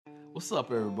What's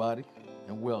up, everybody,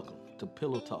 and welcome to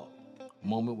Pillow Talk,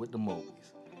 Moment with the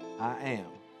Mobleys. I am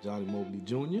Johnny Mobley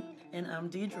Jr., And I'm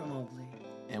Deidre Mobley,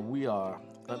 and we are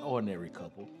an ordinary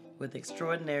couple. with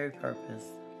extraordinary purpose.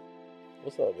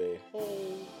 What's up, babe?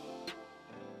 Hey,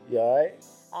 You alright?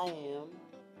 I am.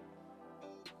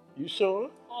 You sure?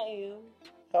 I am.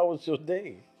 How was your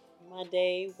day? My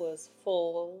day was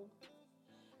full.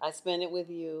 I spent it with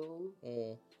you.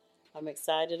 I'm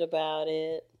excited about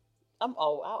it. I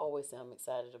always say I'm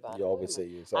excited about it. You always say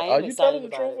you're excited. I am Are you excited telling the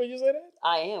about truth it. when you say that?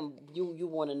 I am. You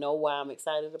want to know why I'm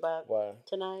excited about Why?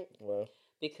 tonight? Well,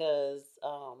 Because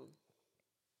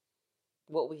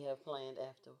what we have planned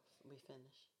after we finish.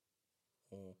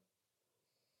 Mm.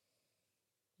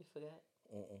 You forgot?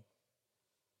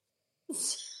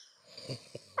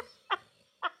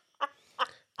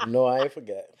 no, I ain't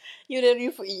forgot. You did.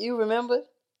 You remembered?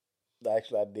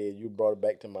 Actually, I did. You brought it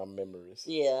back to my memories.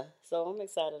 Yeah, so I'm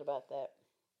excited about that.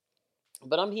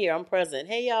 But I'm here. I'm present.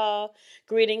 Hey, y'all.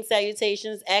 Greetings,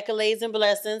 salutations, accolades, and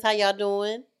blessings. How y'all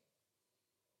doing?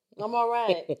 I'm all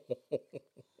right.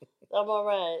 I'm all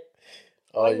right.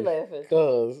 Why you laughing?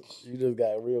 Because you just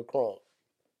got real crunk.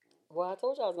 Well, I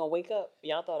told you I was going to wake up.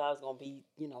 Y'all thought I was going to be,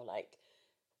 like,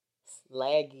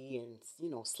 laggy and,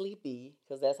 sleepy.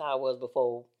 Because that's how I was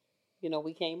before,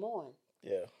 we came on.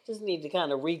 Yeah. Just need to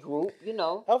kind of regroup,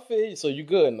 I feel you. So you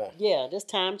good now? Yeah, this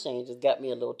time change has got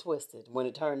me a little twisted. When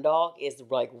it turned dark, it's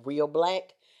like real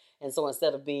black. And so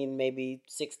instead of being maybe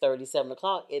 6:30, 7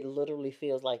 o'clock, it literally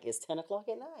feels like it's 10 o'clock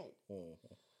at night.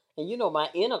 Mm-hmm. And my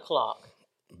inner clock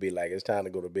Be like, it's time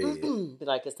to go to bed. be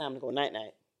like, it's time to go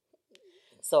night-night.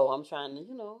 So I'm trying to,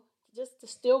 just to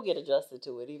still get adjusted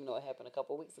to it, even though it happened a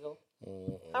couple of weeks ago.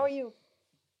 Mm-hmm. How are you?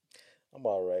 I'm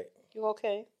all right. You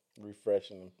okay?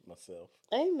 Refreshing myself.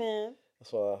 Amen.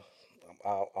 That's why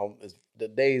it's the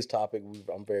day's topic.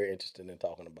 I'm very interested in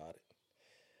talking about it.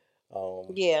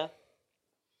 Yeah.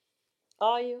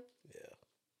 Are you? Yeah.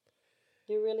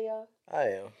 You really are? I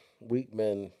am.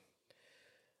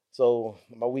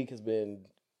 My week has been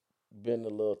a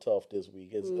little tough this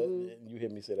week. You hear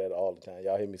me say that all the time.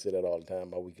 Y'all hear me say that all the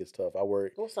time. My week is tough. I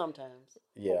work. Well, sometimes.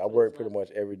 Yeah, I Hopefully work it's pretty not.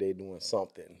 much every day doing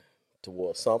something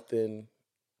towards something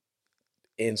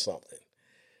in something.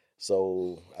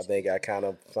 So I think I kind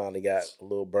of finally got a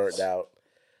little burnt out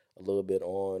a little bit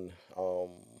on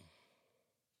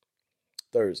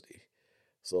Thursday.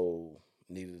 So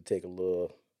needed to take a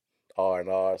little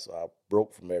R&R. So I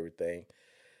broke from everything.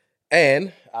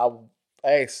 And I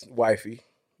asked wifey,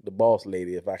 the boss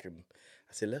lady, if I can.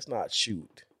 I said, let's not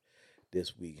shoot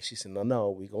this week. She said, no,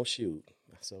 we going to shoot.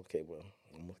 I said, okay, well,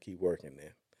 I'm going to keep working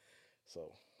then.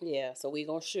 So. Yeah, so we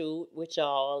going to shoot with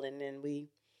y'all, and then we,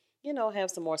 have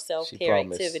some more self-care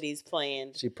activities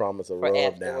planned. She promised a for rub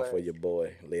down afterwards. for your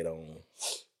boy later on.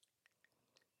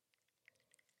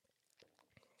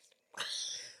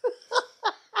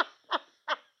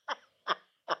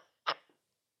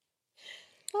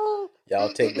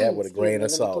 Y'all take that with a grain of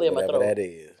salt, whatever that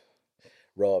is.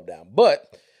 Rub down.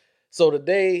 But, so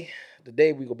today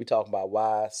we're going to be talking about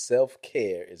why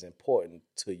self-care is important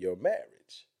to your marriage.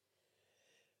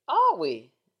 Are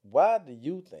we? Why do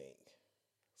you think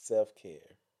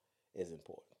self-care is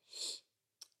important?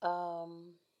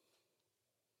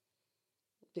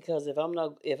 Because if I'm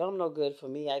no good for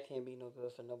me, I can't be no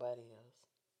good for nobody else.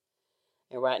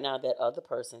 And right now, that other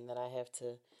person that I have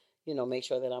to, make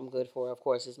sure that I'm good for, of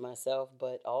course, is myself,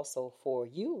 but also for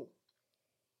you.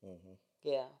 Mm-hmm.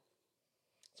 Yeah.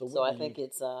 So I think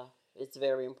it's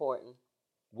very important.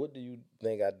 What do you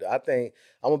think I do? I think,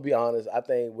 I'm going to be honest, I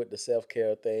think with the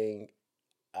self-care thing,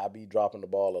 I be dropping the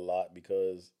ball a lot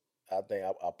because I think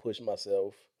I push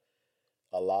myself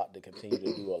a lot to continue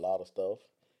to do a lot of stuff.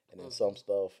 And then some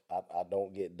stuff I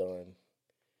don't get done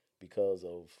because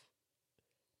of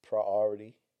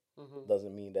priority.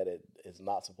 Doesn't mean that it's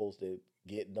not supposed to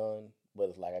get done, but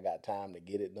it's like I got time to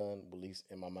get it done, at least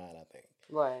in my mind, I think.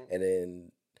 Right. And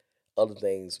then other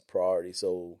things, priority.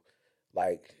 So,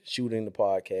 like shooting the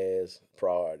podcast,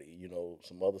 priority.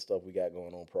 Some other stuff we got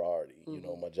going on, priority.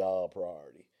 My job,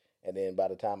 priority. And then by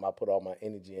the time I put all my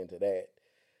energy into that,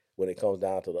 when it comes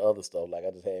down to the other stuff, like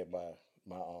I just had my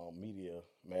media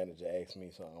manager ask me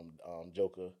something,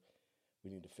 Joker, we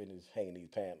need to finish hanging these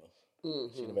panels.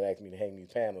 She's been asking me to hang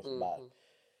these panels a lot.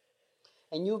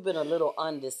 And you've been a little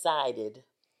undecided.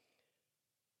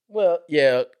 Well,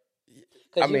 yeah.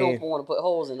 Because you don't want to put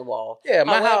holes in the wall. Yeah,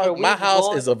 my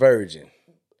house is a virgin.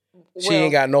 She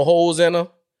ain't got no holes in her.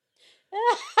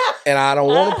 and I don't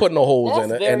want to put no holes That's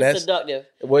in it. very And that's seductive.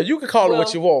 well, you can call it what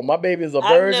Well, you want. My baby is a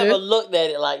I've virgin. never looked at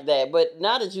it like that, but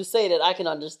now that you say that, I can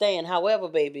understand. However,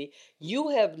 baby, you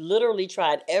have literally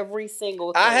tried every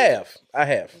single thing I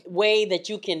have. way that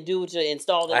you can do to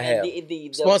install them. I have. And the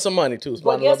Spent some money too. but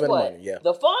Spent a little guess bit what? of money. Yeah.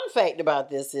 The fun fact about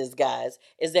this is, guys,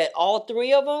 is that all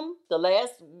three of them, the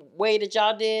last way that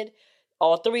y'all did,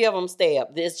 all three of them stay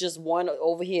up. There's just one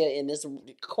over here in this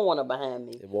corner behind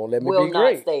me. It won't let me will be not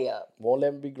great. stay up. Won't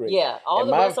let me be great. Yeah, all And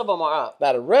the rest of them are up.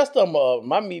 Now the rest of them are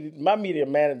my media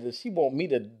manager. She want me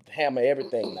to hammer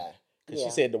everything now because Yeah.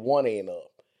 she said the one ain't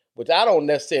up, which I don't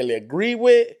necessarily agree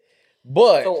with,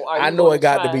 but So are I you know gonna it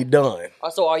got try- to be done.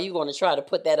 So are you going to try to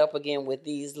put that up again with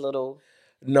these little?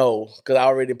 No, because I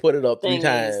already put it up 3 Thingies,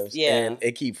 times yeah. and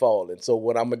it keep falling. So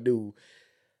what I'm gonna do?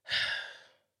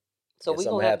 So Guess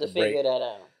we're I'ma gonna have have to to break- figure that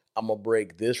out. I'm gonna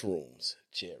break this room's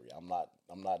cherry. I'm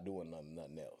not doing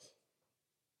nothing else.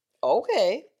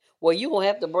 Okay. Well, you gonna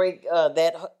have to break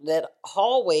that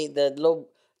hallway, that little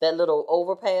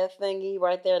overpass thingy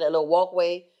right there, that little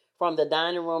walkway from the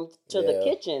dining room to the Yeah.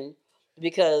 kitchen,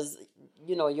 because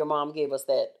your mom gave us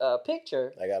that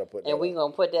picture, I gotta put that and we're up.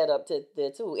 gonna put that up to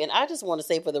there too. And I just want to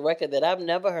say for the record that I've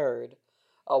never heard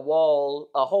a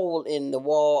hole in the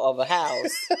wall of a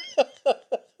house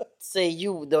say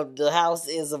the house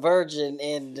is a virgin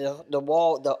and the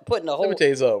wall putting the hole. Let me tell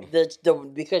you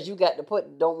something. Because you got to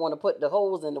don't want to put the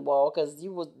holes in the wall because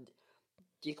you would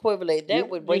equivalent that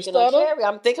with breaking a stutter? cherry.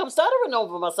 I'm stuttering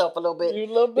over myself a little bit You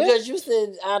little bit. because you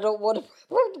said I don't want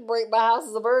to break my house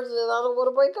as a virgin and I don't want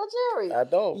to break a cherry. I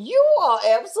don't. You are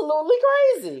absolutely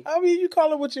crazy. I mean, you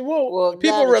call it what you want. Well, now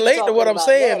People that you're relate to talking what I'm about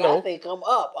saying, that, I though. think I'm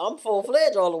up. I'm full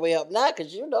fledged all the way up now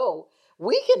because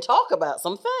we can talk about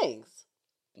some things.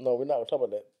 No, we're not gonna talk about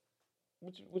that.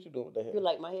 What you doing with that hair? You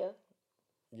like my hair?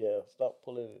 Yeah, stop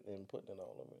pulling it and putting it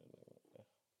all over.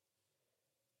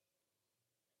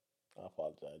 I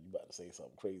apologize. You about to say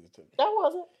something crazy to me. That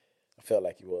wasn't. I felt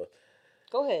like you was.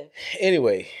 Go ahead.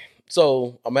 Anyway,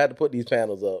 so I'm gonna have to put these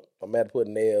panels up. I'm gonna have to put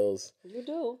nails You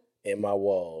do. in my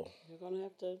wall, You're gonna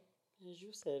have to, as you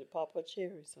said, pop a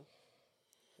cherry. So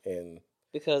and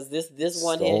because this It's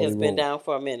one the here has only been room. down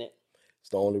for a minute. it's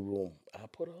the only room I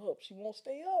put her up. She won't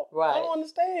stay up. Right. I don't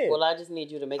understand. Well, I just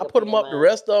need you to make I up put in them your up the mind.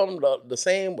 rest of them the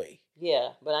same way. Yeah,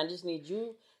 but I just need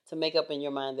you to make up in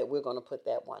your mind that we're gonna put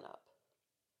that one up.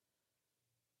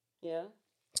 Yeah.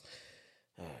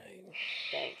 All right.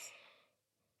 Thanks.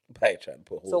 I ain't trying to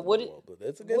put holes So in what the do- wall, but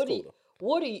it's against What do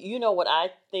cool. you know what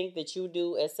I think that you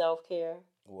do as self-care?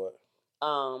 What?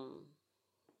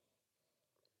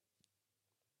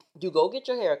 You go get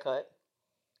your hair cut.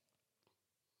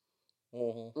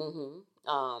 Mm-hmm.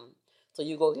 So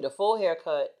you go get a full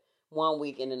haircut 1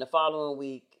 week, and then the following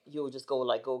week you'll just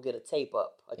go get a tape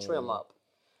up, a trim up.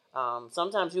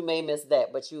 Sometimes you may miss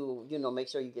that, but you make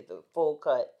sure you get the full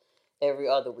cut every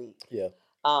other week. Yeah.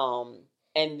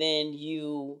 And then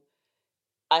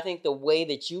I think the way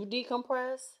that you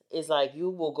decompress is like you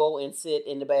will go and sit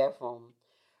in the bathroom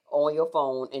on your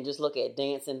phone and just look at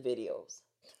dancing videos.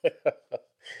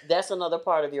 That's another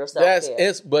part of your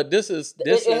self-care. But this is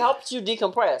It helps you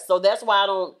decompress. So that's why I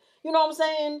don't, you know what I'm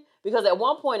saying? Because at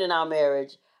one point in our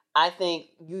marriage, I think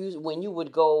when you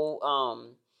would go,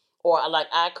 or like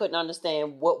I couldn't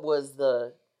understand what was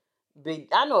the big.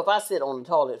 I know if I sit on the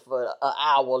toilet for an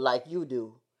hour like you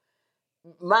do,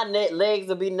 my legs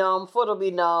will be numb, foot will be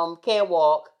numb, can't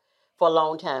walk for a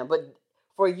long time. But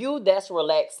for you, that's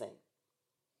relaxing.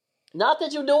 Not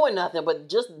that you're doing nothing, but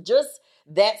just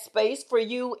that space for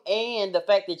you and the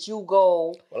fact that you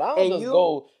go. Well, I don't just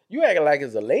go. You acting like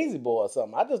it's a lazy boy or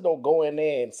something. I just don't go in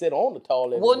there and sit on the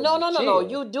toilet. Well, and no. just chill.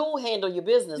 You do handle your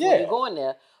business when Yeah. you go in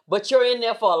there, but you're in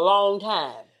there for a long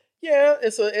time. Yeah,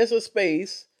 it's a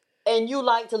space. And you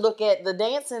like to look at the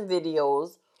dancing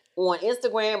videos on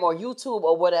Instagram or YouTube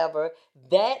or whatever.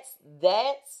 That's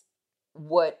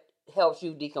what helps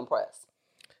you decompress.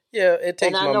 Yeah, it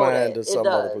takes I my know mind that. to It some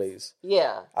other does. place.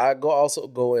 Yeah. I also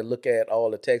go and look at all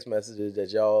the text messages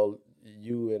that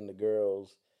you and the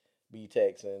girls be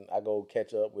texting. I go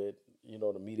catch up with,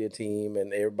 the media team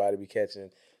and everybody be catching.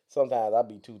 Sometimes I'll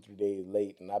be 2-3 days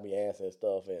late and I'll be answering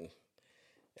stuff and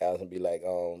Allison be like,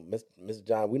 Mr.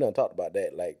 John, we done talked about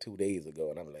that like 2 days ago.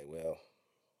 And I'm like, well,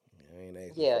 I ain't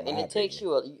asking Yeah, for and my it takes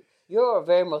opinion. you're a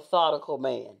very methodical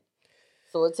man.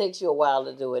 So it takes you a while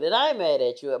to do it. And I'm mad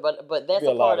at you, but that's Be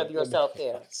a part lot of your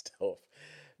self-care.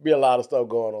 Be a lot of stuff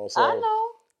going on. So I know.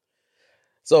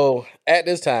 So at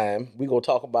this time, we gonna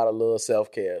talk about a little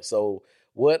self-care. So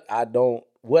what I don't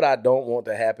want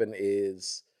to happen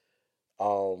is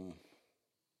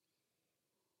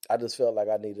I just felt like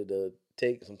I needed to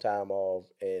take some time off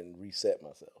and reset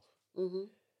myself. Mm-hmm.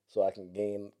 so I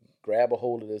can grab a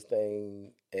hold of this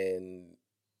thing and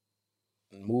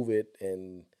move it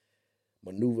and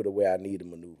maneuver the way I need to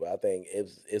maneuver. I think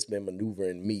it's been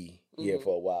maneuvering me here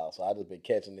for a while. So I just been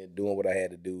catching it, doing what I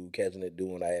had to do,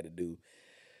 doing what I had to do.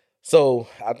 So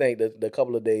I think that the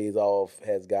couple of days off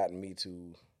has gotten me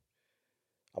to,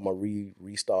 I'm going to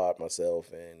restart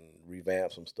myself and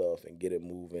revamp some stuff and get it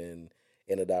moving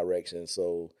in a direction.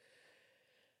 So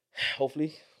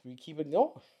hopefully we keep it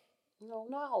going. No,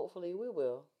 not hopefully. We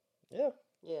will. Yeah.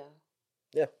 Yeah.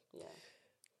 Yeah. Yeah.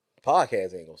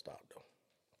 Podcast ain't going to stop, though.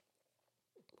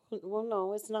 Well,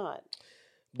 no, it's not.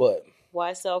 But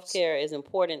why self-care is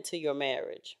important to your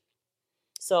marriage.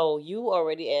 So you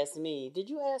already asked me. Did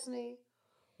you ask me,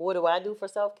 what do I do for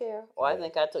self-care? Or Yeah. I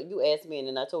think you asked me and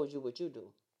then I told you what you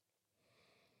do.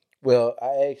 well,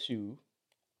 I asked you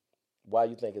why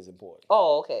you think it's important.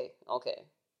 Oh, okay. Okay.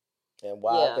 And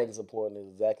why Yeah. I think it's important is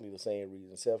exactly the same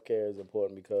reason. Self-care is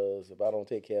important because if I don't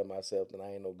take care of myself, then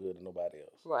I ain't no good to nobody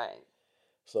else. Right.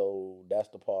 So that's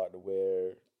the part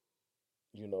where,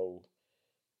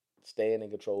 staying in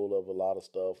control of a lot of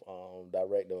stuff,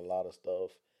 directing a lot of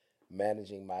stuff,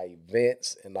 managing my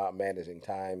events and not managing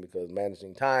time, because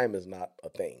managing time is not a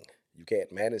thing. You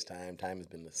can't manage time. Time has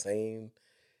been the same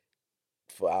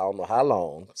for I don't know how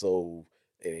long. So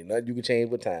it ain't nothing you can change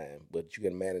with time, but you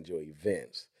can manage your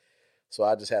events. So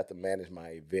I just have to manage my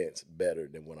events better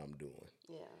than what I'm doing.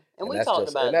 Yeah. And And we that's talked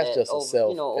just- about and that's that just a over,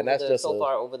 self- over and that's just so a-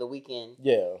 far over the weekend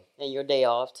Yeah. and your day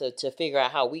off to figure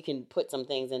out how we can put some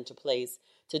things into place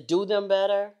to do them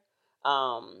better.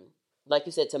 Like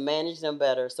you said, to manage them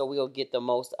better so we'll get the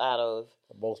most out of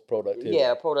Most productivity.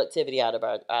 productivity out of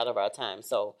our time.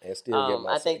 So And still get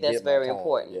my I think that's get my very time,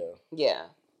 important. Yeah.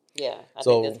 Yeah. I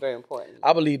So, think that's very important.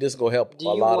 I believe this is gonna help Do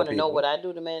a you lot of want to people. know what I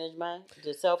do to manage my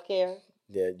self care?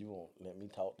 Yeah, you won't let me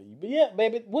talk to you. But yeah,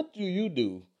 baby, what do you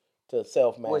do to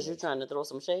self-manage? Was you trying to throw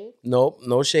some shade? Nope,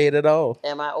 no shade at all.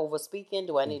 Am I over speaking?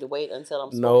 Do I need to wait until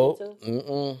I'm No, spoken to?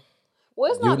 mm-mm.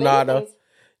 Well, it's You not not many a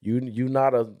things. you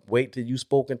not a wait till you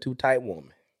spoken to type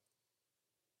woman.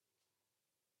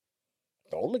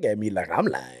 Don't look at me like I'm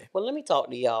lying. Well, let me talk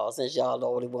to y'all since y'all the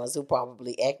only ones who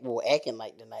probably acting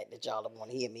like tonight that y'all don't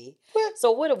want to hear me.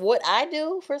 So what I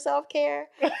do for self care?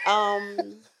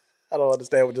 I don't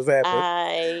understand what just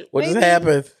happened. What just maybe-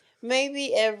 happened?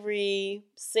 Maybe every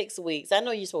 6 weeks. I know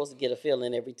you're supposed to get a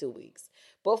feeling every 2 weeks,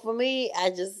 but for me,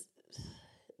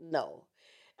 no.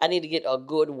 I need to get a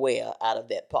good wear out of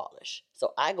that polish.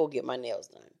 So I go get my nails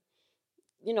done.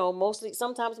 Mostly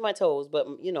sometimes my toes, but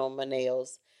my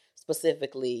nails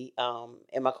specifically.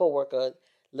 And my coworker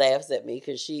laughs at me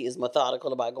because she is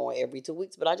methodical about going every 2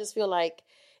 weeks. But I just feel like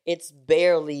it's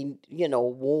barely,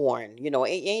 worn.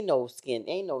 Ain't no skin,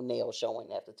 ain't no nail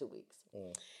showing after 2 weeks.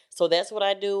 Mm. So that's what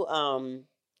I do.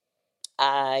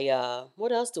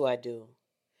 What else do I do?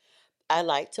 I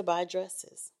like to buy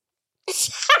dresses.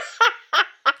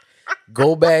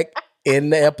 Go back in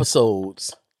the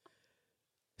episodes.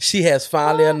 She has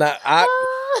finally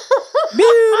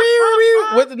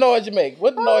What the noise you make?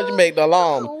 What the noise you make? The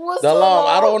alarm. What's The the alarm.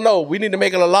 I alarm? don't know. We need to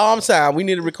make an alarm sound. We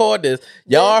need to record this.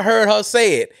 Y'all heard her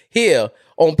say it here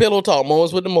on Pillow Talk,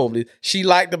 Moments with the Mobleys. She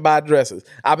liked to buy dresses.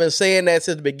 I've been saying that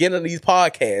since the beginning of these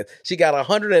podcasts. She got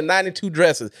 192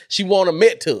 dresses. She won't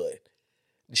admit to it.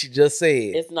 She just said.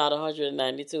 It's not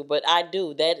 192, but I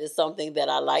do. That is something that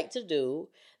I like to do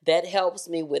that helps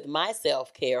me with my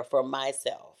self-care for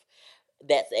myself.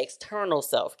 That's external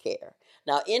self-care.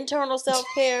 Now, internal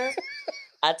self-care,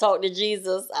 I talk to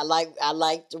Jesus. I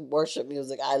like to worship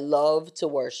music. I love to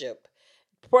worship.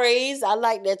 Praise, I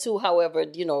like that too. However,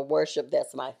 worship,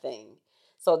 that's my thing.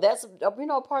 So that's,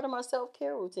 part of my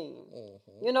self-care routine.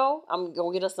 Mhm. I'm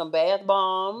going to get us some bath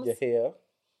bombs. Your hair.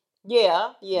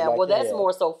 Yeah. Like Well, your that's hair.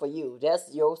 more so for you.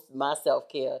 That's my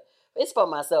self-care. It's for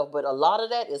myself, but a lot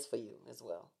of that is for you as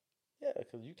well. Yeah,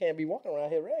 because you can't be walking around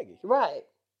here raggedy. Right.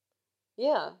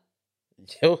 Yeah.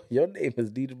 Your name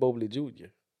is Deidre Mobley Jr.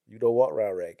 You don't walk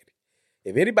around raggedy.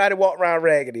 If anybody walk around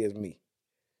raggedy, it's me.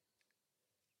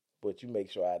 But you make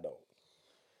sure I don't.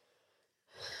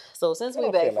 So since I we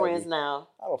don't back feel like friends we- now,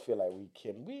 I don't feel like we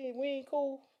kidding. We ain't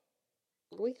cool.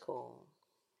 we cool.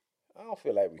 I don't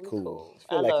feel like we We cool.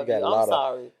 I I feel like you love got you. a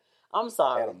lot I'm of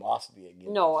sorry. animosity against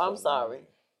No, me. I'm sorry.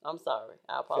 I'm sorry.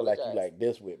 I I feel apologize. like you like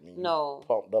this with me. You No.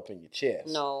 pumped up in your chest.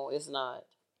 No, it's not.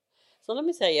 So let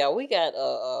me tell y'all, we got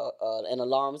an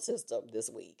alarm system this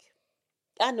week.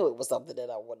 I knew it was something that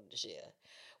I wanted to share.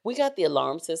 We got the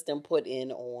alarm system put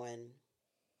in on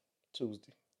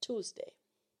Tuesday.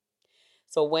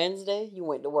 So Wednesday, you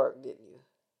went to work, didn't you?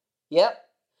 Yep.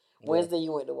 Yeah. Wednesday,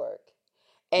 you went to work.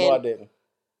 No, I didn't.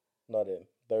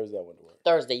 Thursday I went to work.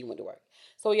 Thursday you went to work.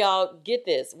 So y'all get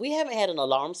this. We haven't had an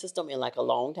alarm system in like a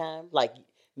long time, like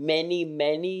many,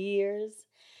 many years.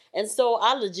 And so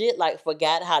I legit like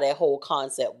forgot how that whole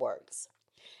concept works.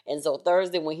 And so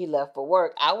Thursday when he left for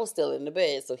work, I was still in the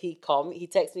bed. So he called me, he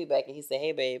texted me back and he said,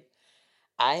 "Hey babe,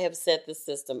 I have set the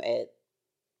system at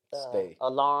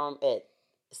alarm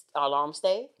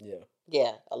stay." Yeah.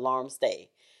 Yeah, alarm stay.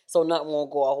 So nothing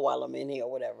won't go off while I'm in here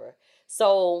or whatever.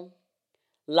 So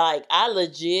like I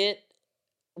legit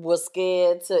was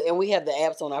scared to, and we have the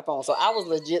apps on our phone. So I was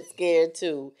legit scared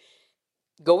to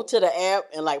go to the app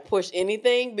and like push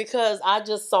anything because I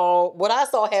just saw, what I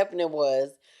saw happening was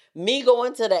me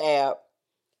going to the app,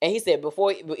 and he said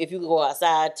if you go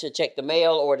outside to check the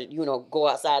mail or to, go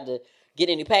outside to get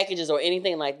any packages or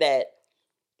anything like that,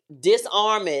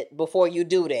 disarm it before you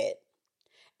do that.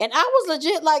 And I was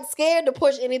legit like scared to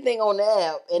push anything on the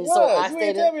app. And what? so I You stayed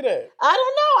ain't tell me that. I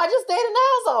don't know. I just stayed in the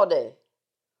house all day.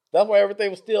 That's why everything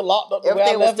was still locked up the way I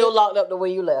Everything was left still it? locked up the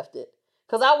way you left it.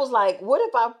 Because I was like, what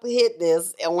if I hit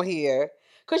this on here?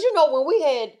 Because, when we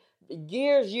had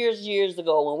years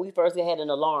ago, when we first had an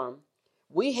alarm,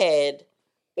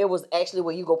 it was actually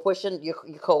where you go pushing your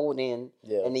code in,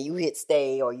 and then you hit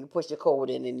stay, or you push your code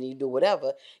in and you do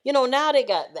whatever. Now they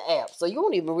got the app. So you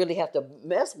don't even really have to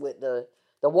mess with the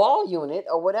wall unit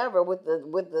or whatever with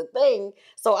the thing.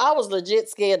 So I was legit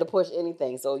scared to push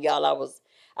anything. So y'all,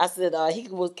 I said when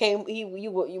you came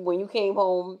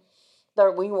home,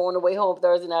 when you were on the way home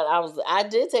Thursday night, I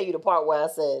did tell you the part where I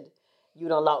said, "You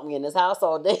done locked me in this house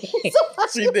all day."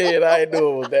 She did. I didn't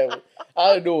know it was that.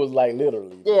 I didn't know it was like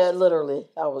literally. Yeah, literally.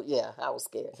 I was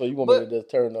scared. So you want me to just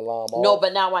turn the alarm off? No,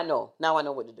 but now I know. Now I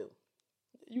know what to do.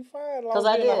 You fine. Because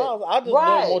I in did. the house. I just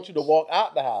don't want you to walk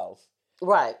out the house.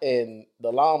 Right. And the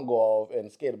alarm go off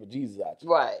and scare the bejesus out you.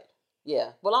 Right. Yeah.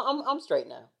 Well, I'm straight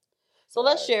now. So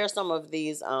let's share some of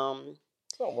these. Something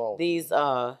wrong. These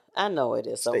I know it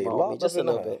is something wrong with me. Just a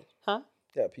little bit, huh?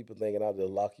 Yeah, people thinking I'll just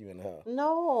lock you in the house.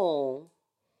 No.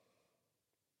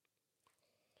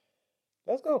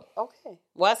 Let's go. Okay.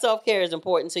 Why self-care is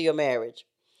important to your marriage.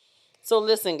 So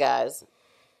listen, guys.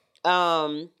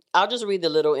 I'll just read the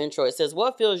little intro. It says,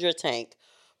 "What fills your tank?"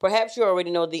 Perhaps you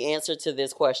already know the answer to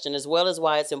this question, as well as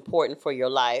why it's important for your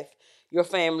life, your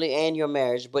family, and your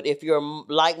marriage. But if you're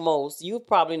like most, you've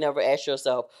probably never asked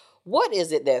yourself, what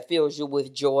is it that fills you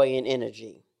with joy and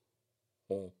energy?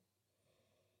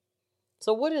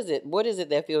 So what is it? What is it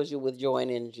that fills you with joy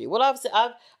and energy? Well,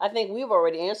 I think we've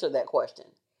already answered that question.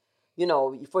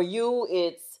 For you,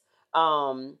 it's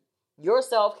your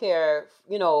self-care.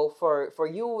 For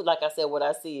you, like I said, what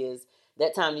I see is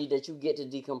that time that you get to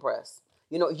decompress.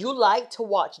 You like to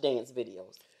watch dance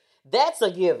videos. That's a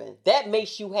given. That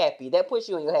makes you happy. That puts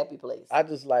you in your happy place. I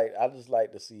just like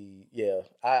to see. Yeah,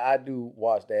 I do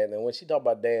watch that. And when she talk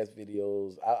about dance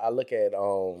videos, I look at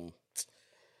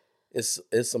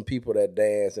it's some people that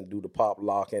dance and do the pop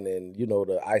locking and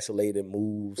the isolated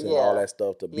moves and all that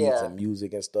stuff, the beats and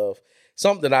music and stuff.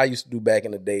 Something I used to do back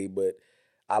in the day, but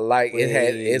I like it.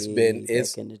 It's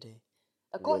back in the day.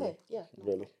 Go ahead. Yeah.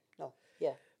 Really. No.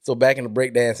 Yeah. So back in the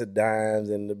breakdancing dimes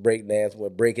and the breakdance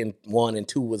when breaking 1 and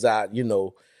 2 was out,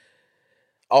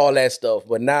 all that stuff.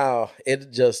 But now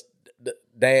it just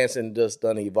dancing just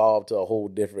done evolved to a whole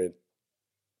different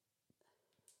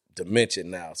dimension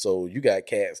now. So you got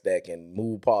cats that can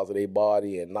move parts of their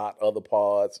body and not other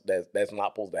parts that's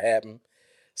not supposed to happen.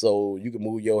 So you can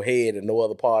move your head and no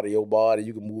other part of your body.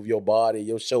 You can move your body,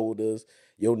 your shoulders,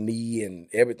 your knee, and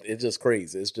everything. It's just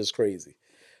crazy. It's just crazy.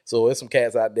 So there's some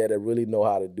cats out there that really know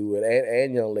how to do it,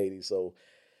 and young ladies. So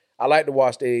I like to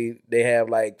watch. They have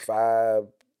like 5,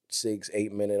 6,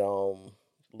 8 minute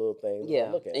little things. Yeah,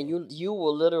 look at and them. you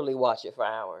will literally watch it for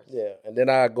hours. Yeah, and then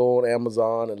I go on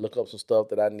Amazon and look up some stuff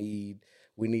that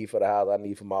we need for the house. I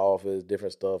need for my office,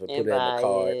 different stuff, and put it in the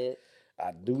cart.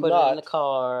 I do put not it in the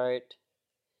cart.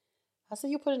 I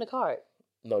said you put it in the cart.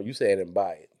 No, you said and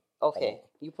buy it. Okay,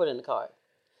 you put it in the cart.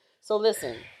 So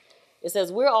listen. It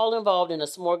says, we're all involved in a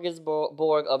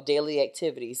smorgasbord of daily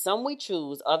activities. Some we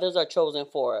choose, others are chosen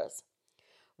for us.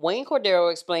 Wayne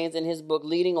Cordero explains in his book,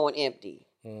 Leading on Empty.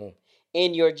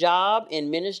 In your job, in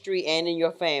ministry, and in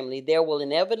your family, there will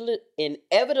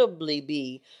inevitably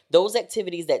be those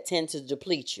activities that tend to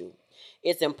deplete you.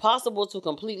 It's impossible to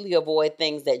completely avoid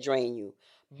things that drain you.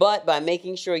 But by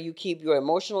making sure you keep your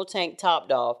emotional tank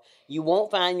topped off, you won't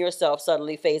find yourself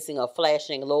suddenly facing a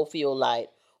flashing low fuel light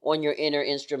on your inner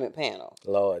instrument panel.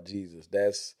 Lord Jesus,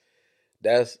 that's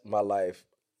my life.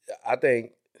 I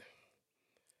think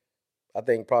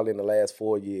probably in the last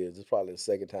 4 years, it's probably the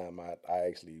second time I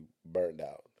actually burned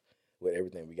out with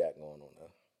everything we got going on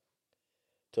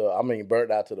now.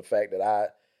 Burnt out to the fact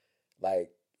that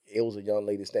it was a young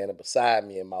lady standing beside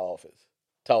me in my office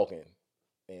talking,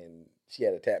 and she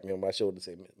had to tap me on my shoulder and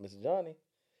say, "Mr. Johnny."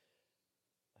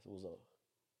 I said, "What's up?"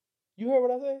 "You heard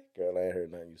what I said?" "Girl, I ain't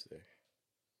heard nothing you said.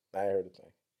 I ain't heard a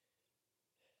thing.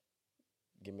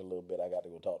 Give me a little bit. I got to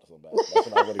go talk to somebody." That's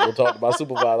when I went to go talk to my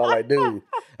supervisor. I'm like, "Dude,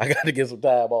 I got to get some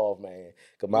time off, man,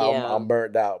 because I'm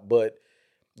burnt out." But,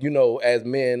 as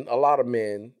men, a lot of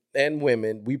men and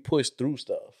women, we push through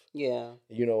stuff. Yeah.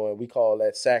 And we call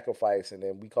that sacrificing,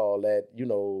 and we call that,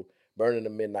 burning the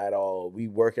midnight oil. We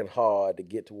working hard to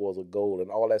get towards a goal, and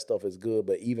all that stuff is good.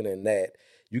 But even in that,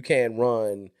 you can't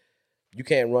run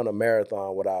a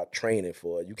marathon without training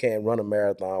for it. You can't run a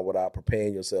marathon without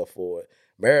preparing yourself for it.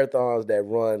 Marathons that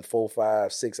run 4,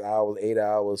 5, 6 hours, 8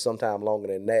 hours, sometimes longer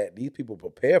than that, these people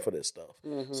prepare for this stuff.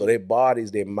 Mm-hmm. So their bodies,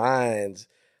 their minds,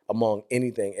 among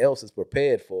anything else, is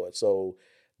prepared for it. So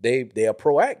they are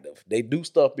proactive. They do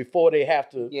stuff before they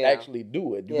have to actually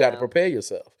do it. You got to prepare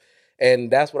yourself. And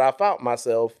that's what I found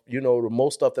myself, the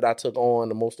most stuff that I took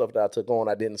on,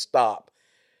 I didn't stop,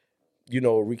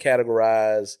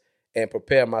 recategorize and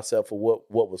prepare myself for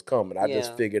what was coming. I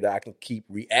just figured I can keep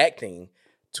reacting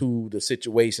to the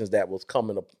situations that was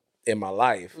coming up in my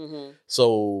life. Mm-hmm.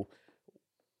 So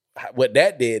what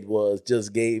that did was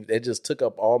just took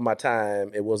up all my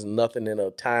time. It wasn't nothing in a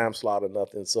time slot or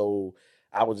nothing. So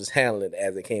I was just handling it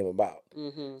as it came about.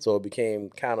 Mm-hmm. So it became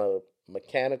kind of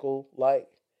mechanical like.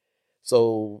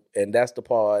 So, and that's the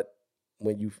part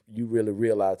when you really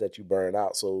realize that you burn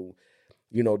out. So,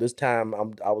 this time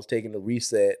I was taking a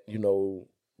reset,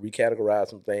 recategorize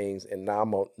some things, and now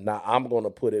I'm going to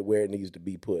put it where it needs to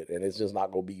be put, and it's just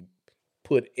not going to be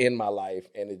put in my life,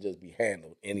 and it just be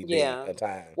handled any day at a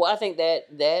time. Well, I think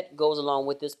that goes along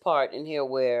with this part in here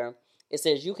where it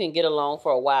says you can get along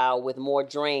for a while with more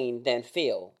drain than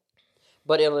fill,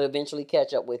 but it'll eventually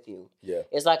catch up with you. Yeah.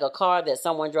 It's like a car that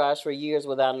someone drives for years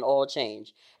without an oil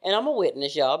change. And I'm a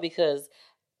witness, y'all, because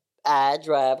I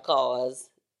drive cars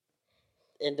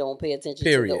and don't pay attention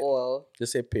to the oil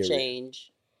Just say period.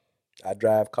 Change. I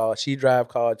drive cars. She drive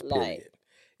cars, period.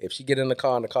 If she get in the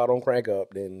car and the car don't crank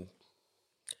up, then,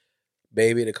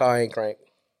 baby, the car ain't crank.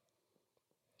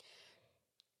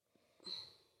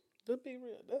 Let's be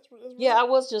real. That's real. Yeah, I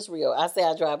was just real. I say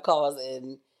I drive cars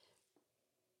and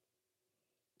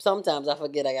sometimes I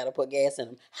forget I got to put gas in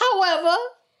them. However,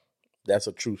 that's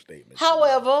a true statement.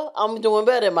 However, I'm doing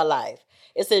better in my life.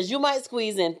 It says you might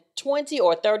squeeze in 20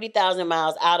 or 30,000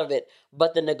 miles out of it,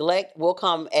 but the neglect will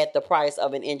come at the price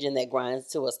of an engine that grinds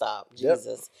to a stop.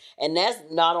 Jesus. Yep. And that's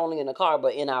not only in the car,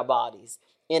 but in our bodies,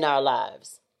 in our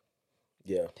lives.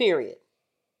 Yeah. Period.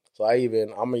 So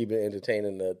I'm even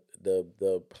entertaining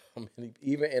I'm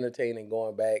even entertaining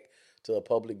going back to a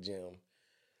public gym.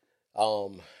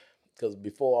 Because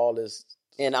before all this,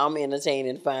 and I'm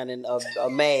entertaining finding a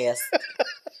mask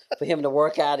for him to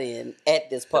work out in at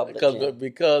this public gym.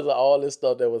 Because of all this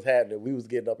stuff that was happening, we was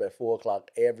getting up at 4:00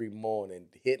 every morning,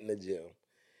 hitting the gym.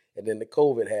 And then the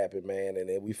COVID happened, man, and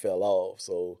then we fell off.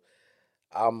 So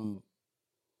I'm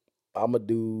a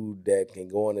dude that can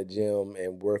go in the gym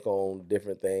and work on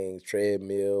different things,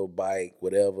 treadmill, bike,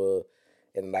 whatever,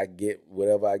 and I get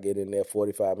whatever I get in there,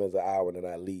 45 minutes, an hour, and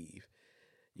then I leave.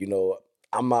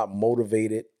 I'm not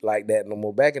motivated like that no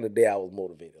more. Back in the day, I was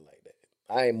motivated like that.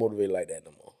 I ain't motivated like that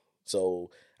no more.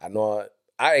 So I know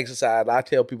I exercise. I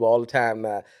tell people all the time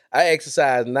now, I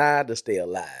exercise now to stay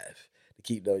alive, to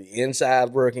keep the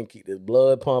inside working, keep the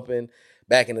blood pumping.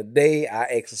 Back in the day, I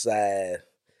exercise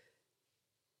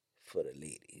for the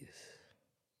ladies.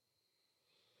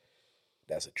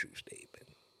 That's a true statement.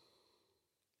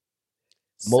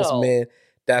 Most men,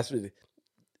 that's what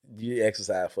you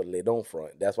exercise for the lady. Don't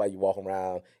front. That's why you walk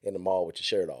around in the mall with your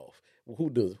shirt off. Who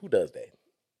does that?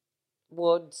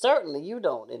 Well, certainly you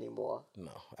don't anymore.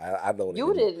 No, I don't.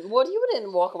 You didn't. Well, you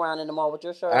didn't walk around in the mall with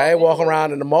your shirt off. I ain't walking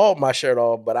around in the mall with my shirt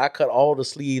off, but I cut all the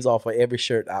sleeves off of every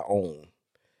shirt I own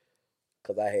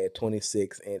because I had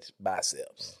 26-inch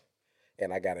biceps,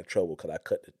 and I got in trouble because I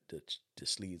cut the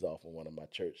sleeves off of one of my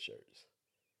church shirts.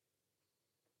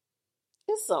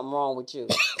 There's something wrong with you.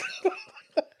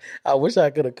 I wish I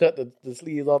could have cut the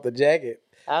sleeves off the jacket.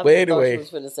 But anyway, thought you was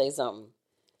going to say something.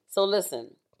 So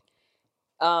listen,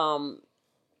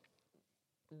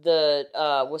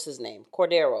 what's his name?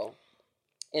 Cordero.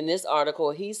 In this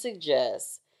article, he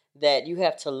suggests that you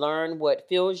have to learn what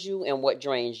fills you and what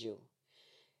drains you.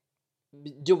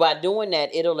 By doing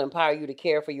that, it'll empower you to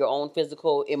care for your own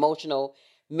physical, emotional,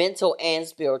 mental, and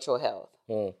spiritual health.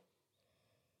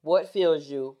 What fills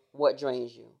you? What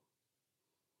drains you?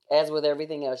 As with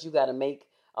everything else, you got to make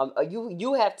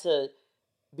you have to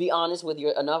be honest with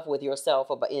yourself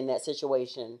about in that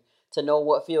situation to know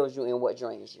what fills you and what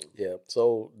drains you. Yeah.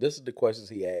 So this is the questions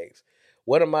he asks.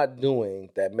 What am I doing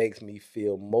that makes me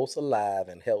feel most alive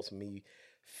and helps me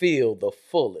feel the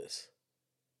fullest?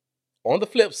 On the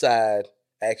flip side,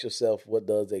 ask yourself what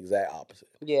does the exact opposite.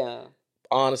 Yeah.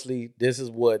 Honestly, this is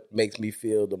what makes me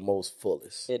feel the most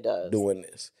fullest. It does. Doing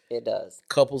this. It does.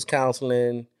 Couples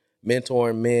counseling,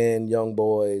 mentoring men, young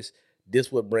boys.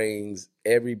 This what brings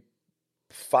every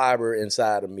fiber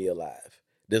inside of me alive.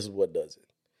 This is what does it.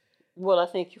 Well, I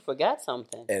think you forgot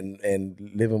something. And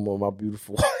living with my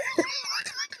beautiful wife.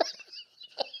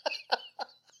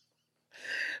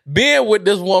 Being with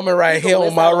this woman right here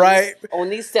on my right. On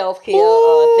these self-care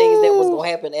things that was going to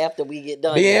happen after we get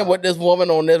done. Being with this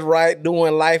woman on this right,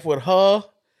 doing life with her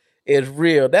is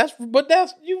real. That's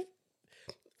you.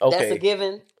 Okay. That's a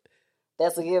given.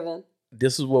 That's a given.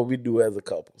 This is what we do as a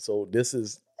couple. So this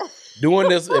is doing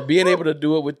this and being able to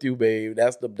do it with you, babe.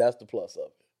 That's the plus of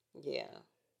it. Yeah.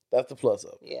 That's the plus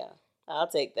of it. Yeah. I'll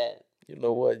take that. You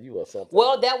know what? You are something.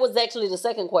 Well, that was actually the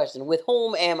second question. With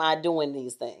whom am I doing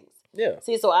these things? Yeah.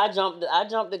 See, so I jumped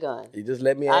the gun. You just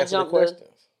let me answer the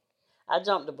questions. I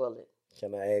jumped the bullet.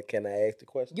 Can I ask the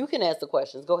question? You can ask the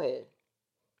questions. Go ahead.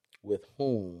 With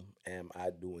whom am I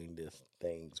doing these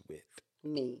things with?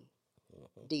 Me.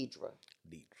 Deidre.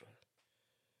 Deidre.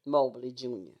 Mobley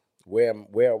Jr.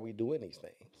 Where are we doing these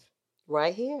things?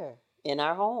 Right here. In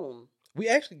our home. We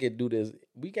actually get do this.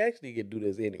 We actually get do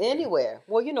this anywhere. Anywhere.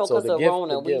 Well, because So of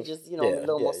Rona, we just, a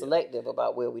little more yeah. selective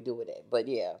about where we do it at. But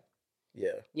yeah.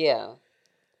 Yeah. Yeah.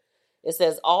 It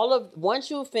says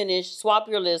once you finish, swap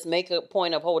your list, make a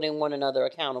point of holding one another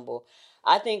accountable.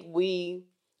 I think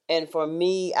and for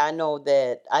me, I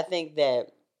think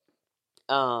that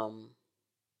I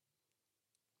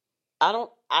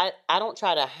don't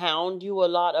try to hound you a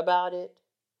lot about it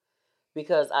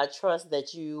because I trust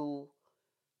that you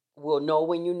will know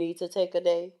when you need to take a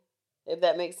day, if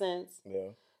that makes sense. Yeah.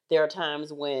 There are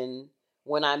times when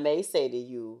I may say to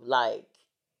you, like,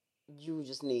 you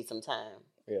just need some time.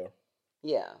 Yeah.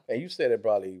 Yeah. And you said it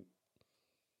probably,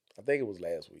 I think it was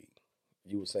last week.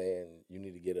 You were saying you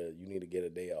need to get a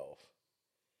day off.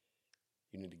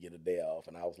 You need to get a day off,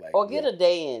 and I was like, or get a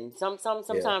day in. Some time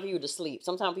for you to sleep.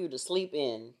 Some time for you to sleep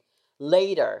in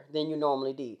later than you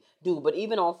normally do. But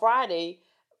even on Friday,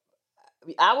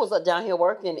 I was down here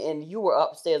working, and you were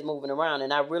upstairs moving around,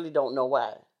 and I really don't know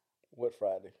why. What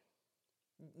Friday?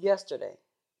 Yesterday.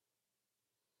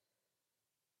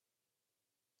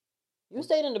 You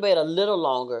stayed in the bed a little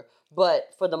longer,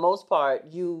 but for the most part,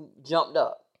 you jumped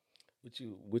up.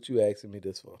 What you asking me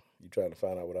this for? You trying to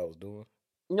find out what I was doing?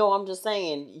 No, I'm just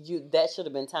saying that should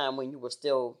have been time when you were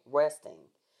still resting.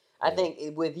 I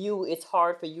think with you, it's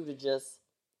hard for you to just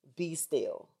be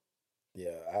still.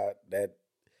 Yeah, I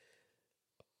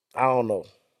don't know.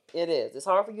 It is. It's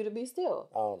hard for you to be still.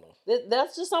 I don't know.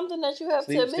 That's just something that you have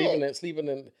to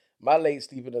admit. My late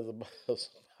sleeping is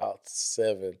about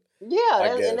 7.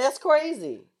 Yeah, and that's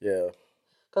crazy. Yeah.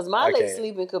 Because my late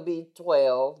sleeping could be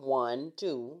 12, 1,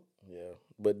 2. Yeah.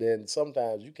 But then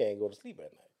sometimes you can't go to sleep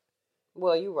at night.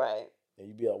 Well, you're right. And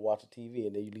you be up watching TV,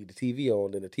 and then you leave the TV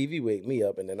on, then the TV wake me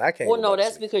up, and then I can't. Well, no,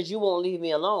 that's because you won't leave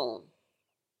me alone.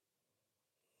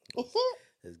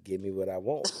 Just give me what I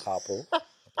want, Hoppo.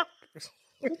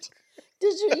 You're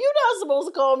not supposed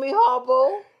to call me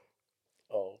Hoppo.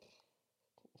 Oh.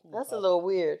 That's a little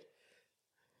weird.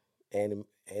 And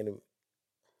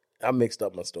I mixed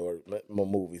up my story, my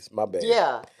movies. My bad.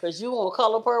 Yeah, because you on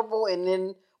Color Purple, and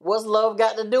then what's love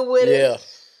got to do with it?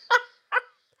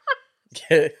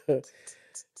 Yeah.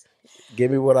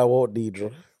 Give me what I want,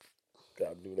 Deidre.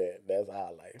 Gotta do that. That's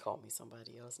how I like. Call me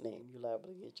somebody else's name. You liable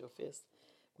to get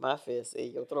my fist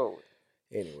in your throat.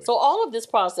 Anyway. So all of this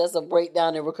process of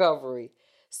breakdown and recovery,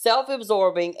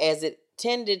 self-absorbing as it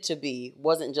tended to be,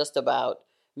 wasn't just about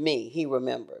me, he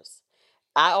remembers.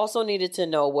 I also needed to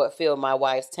know what filled my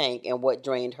wife's tank and what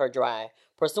drained her dry.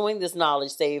 Pursuing this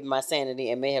knowledge saved my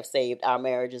sanity and may have saved our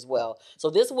marriage as well. So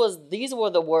these were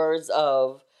the words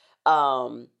of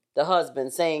the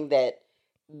husband saying that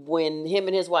when him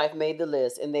and his wife made the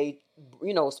list and they,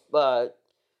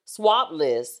 swap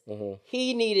lists,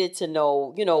 he needed to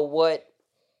know, what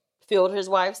filled his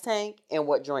wife's tank and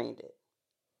what drained it.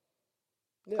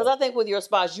 Because I think with your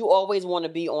spouse, you always want to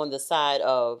be on the side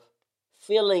of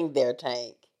filling their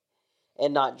tank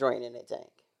and not draining their tank.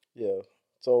 Yeah.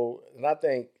 So, and I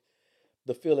think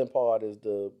the feeling part is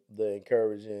the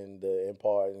encouraging, the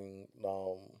imparting,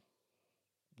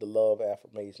 the love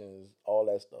affirmations, all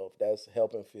that stuff. That's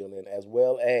helping feeling, as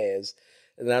well as,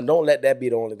 and now don't let that be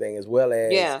the only thing, as well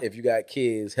as if you got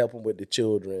kids, helping with the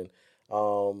children,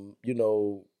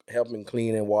 helping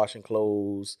clean and washing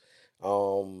clothes,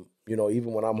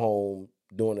 even when I'm home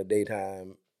during the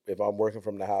daytime, if I'm working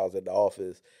from the house at the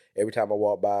office, every time I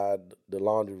walk by the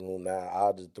laundry room now,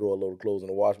 I'll just throw a little clothes in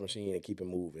the washing machine and keep it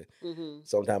moving. Mm-hmm.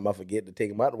 Sometimes I forget to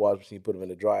take them out the washing machine, put them in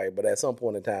the dryer, but at some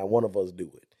point in time, one of us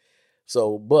do it.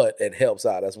 So, but it helps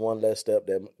out. That's one less step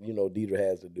that, Deidre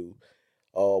has to do.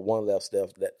 One less step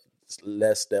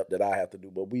that I have to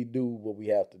do. But we do what we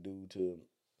have to do to,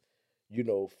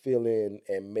 fill in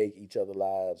and make each other's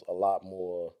lives a lot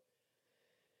more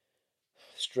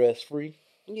stress-free.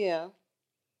 Yeah.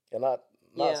 And not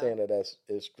saying that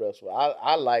it's stressful.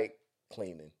 I like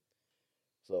cleaning.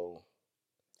 So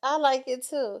I like it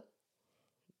too.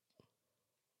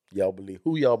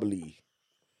 Who y'all believe?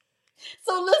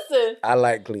 So listen. I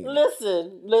like cleaning.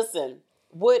 Listen.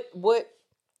 What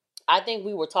I think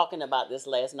we were talking about this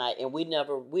last night, and we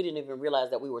didn't even realize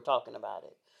that we were talking about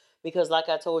it. Because like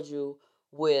I told you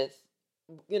with,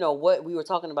 what we were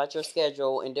talking about, your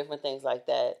schedule and different things like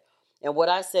that. And what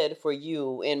I said for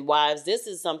you and wives, this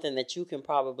is something that you can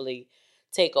probably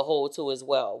take a hold to as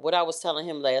well. What I was telling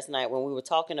him last night when we were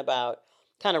talking about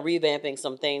kind of revamping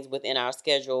some things within our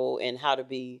schedule and how to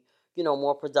be,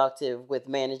 more productive with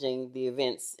managing the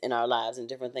events in our lives and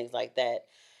different things like that.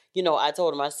 I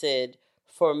told him, I said,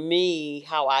 for me,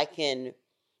 how I can,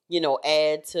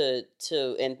 add to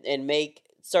and make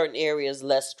certain areas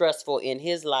less stressful in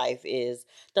his life is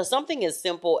something as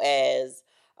simple as,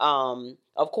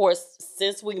 of course,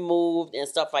 since we moved and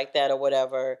stuff like that or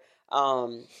whatever,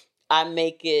 I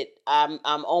make it, I'm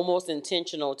almost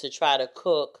intentional to try to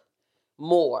cook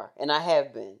more, and I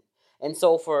have been. And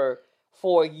so for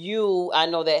you, I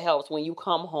know that helps when you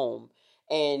come home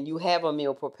and you have a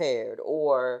meal prepared,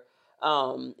 or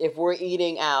if we're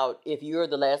eating out, if you're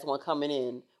the last one coming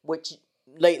in, which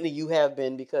lately you have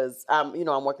been because I'm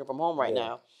working from home right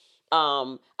now.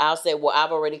 I'll say, well,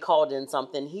 I've already called in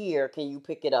something here. Can you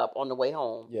pick it up on the way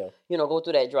home? Yeah. Go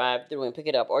through that drive-through and pick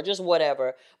it up, or just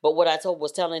whatever. But what I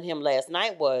was telling him last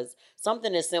night was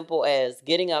something as simple as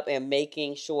getting up and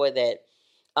making sure that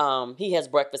he has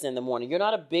breakfast in the morning. You're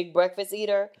not a big breakfast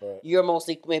eater. Right. You're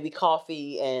mostly maybe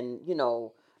coffee and,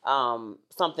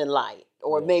 something light,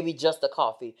 or maybe just a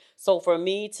coffee. So for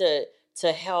me to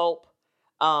help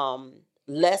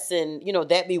lessen,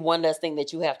 that be one less thing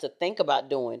that you have to think about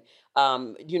doing.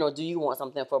 Do you want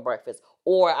something for breakfast?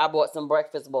 Or I bought some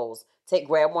breakfast bowls.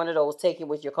 Grab one of those, take it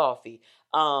with your coffee.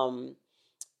 I've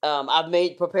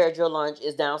prepared your lunch,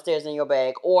 is downstairs in your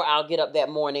bag, or I'll get up that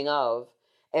morning of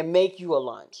and make you a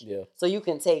lunch. Yeah. So you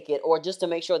can take it, or just to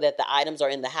make sure that the items are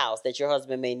in the house that your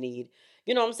husband may need.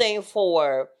 You know what I'm saying?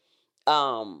 For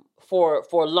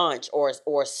lunch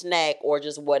or snack or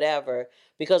just whatever.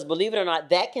 Because believe it or not,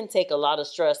 that can take a lot of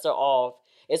stressor off.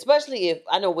 Especially if,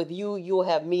 I know with you'll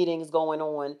have meetings going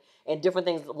on and different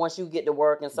things once you get to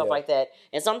work and stuff like that.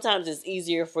 And sometimes it's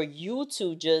easier for you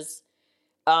to just,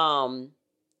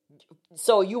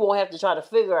 so you won't have to try to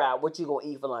figure out what you're going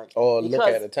to eat for lunch. Or look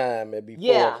at the time, it'd be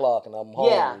 4 o'clock and I'm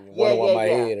hungry. Wonder why my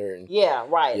head hurting. Yeah,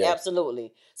 right,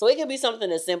 absolutely. So it can be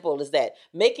something as simple as that.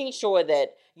 Making sure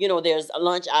that, there's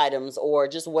lunch items or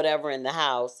just whatever in the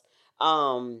house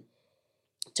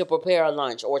to prepare a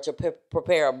lunch or to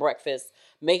prepare a breakfast,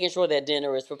 making sure that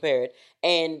dinner is prepared.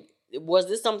 And was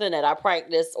this something that I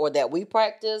practiced or that we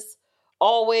practice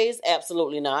always?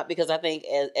 Absolutely not. Because I think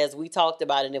as we talked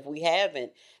about, and if we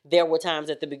haven't, there were times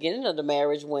at the beginning of the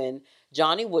marriage when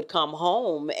Johnny would come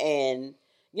home and,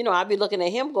 I'd be looking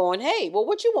at him going, hey, well,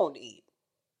 what you want to eat?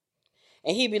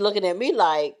 And he'd be looking at me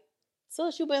like,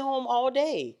 sis, you been home all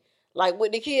day. Like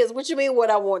with the kids, what you mean what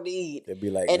I want to eat? It'd be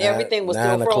like and everything was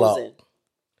still frozen.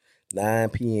 9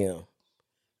 p.m.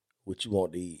 What you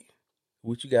want to eat?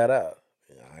 What you got out?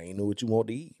 I ain't know what you want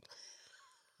to eat.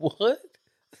 What?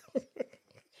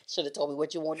 Should have told me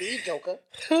what you want to eat, Joker.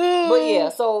 But yeah,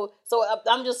 so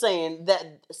I'm just saying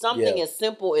that something as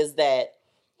simple as that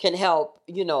can help,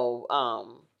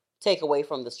 take away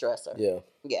from the stressor.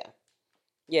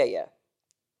 Yeah.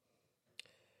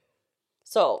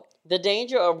 So the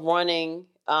danger of running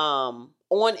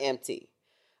on empty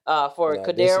for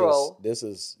Cordero. These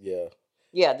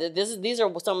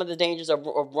are some of the dangers of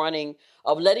running,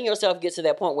 of letting yourself get to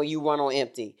that point where you run on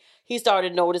empty. He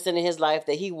started noticing in his life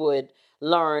that he would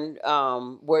learn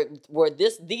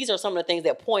these are some of the things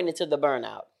that pointed to the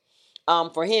burnout.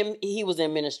 For him, he was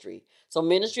in ministry. So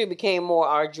ministry became more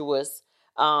arduous.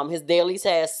 His daily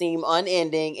tasks seemed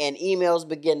unending and emails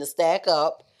began to stack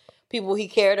up. People he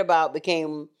cared about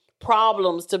became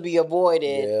problems to be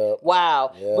avoided. Yep.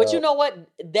 Wow. Yep. But you know what?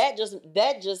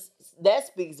 That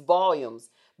speaks volumes,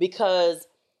 because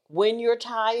when you're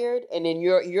tired and then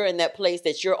you're in that place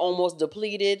that you're almost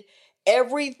depleted,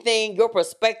 everything, your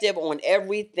perspective on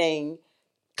everything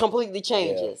completely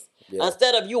changes. Yeah.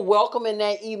 Instead of you welcoming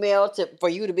that email for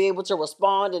you to be able to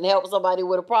respond and help somebody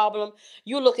with a problem,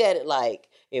 you look at it like,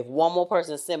 if one more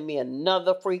person send me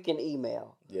another freaking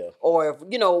email. Yeah. Or if,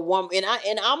 one, and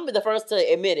I'm the first to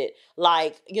admit it,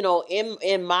 like,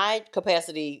 in my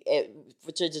capacity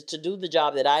to do the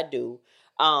job that I do,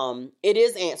 it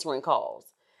is answering calls.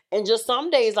 And just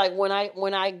some days, like when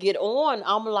I get on,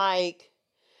 I'm like,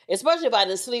 especially if I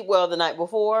didn't sleep well the night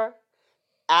before,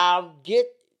 I'll get,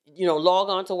 log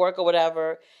on to work or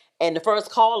whatever, and the first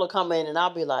call will come in and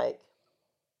I'll be like,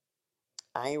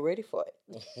 I ain't ready for it.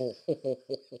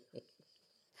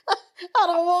 I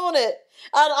don't want it.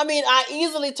 I mean, I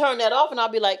easily turn that off and I'll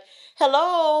be like,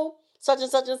 hello, such and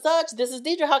such and such. This is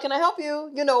Deidre. How can I help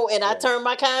you? And I turn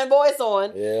my kind voice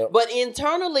on. Yeah. But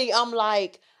internally, I'm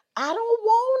like, I don't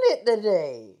want it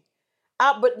today.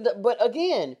 But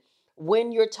again,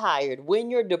 when you're tired, when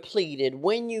you're depleted,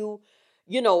 when you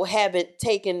haven't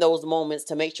taken those moments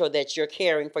to make sure that you're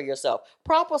caring for yourself,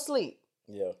 proper sleep.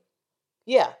 Yeah.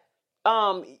 Yeah.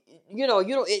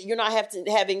 You're not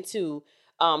having to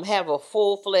have a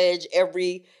full-fledged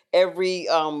every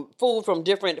food from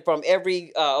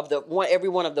every every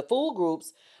one of the food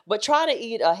groups, but try to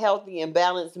eat a healthy and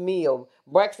balanced meal,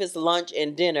 breakfast, lunch,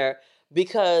 and dinner,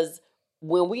 because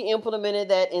when we implemented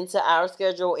that into our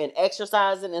schedule and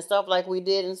exercising and stuff like we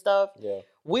did and stuff,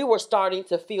 we were starting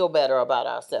to feel better about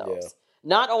ourselves. Yeah.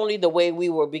 Not only the way we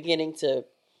were beginning to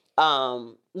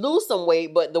lose some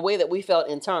weight, but the way that we felt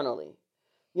internally.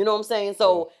 You know what I'm saying?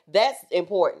 So that's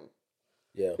important.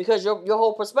 Yeah. Because your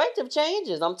whole perspective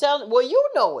changes. I'm telling. Well, you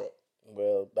know it.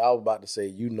 Well, I was about to say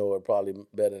you know it probably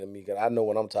better than me, because I know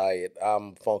when I'm tired,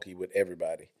 I'm funky with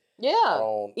everybody.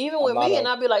 Yeah. Even with me, and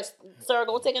I'll be like, sir,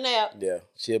 go take a nap. Yeah.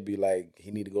 She'll be like,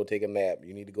 he need to go take a nap.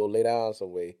 You need to go lay down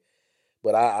somewhere.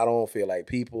 But I don't feel like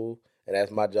people, and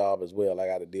that's my job as well. I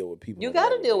got to deal with people. You got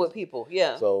to deal with people,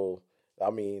 yeah. So, I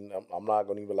mean, I'm not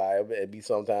going to even lie. It'd be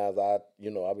sometimes I'll be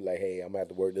like, hey, I'm going to have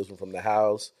to work this one from the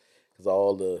house, because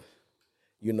all the,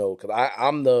 because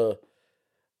I'm the,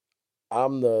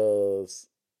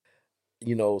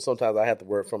 sometimes I have to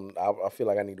work from, I feel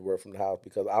like I need to work from the house,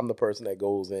 because I'm the person that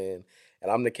goes in,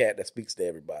 and I'm the cat that speaks to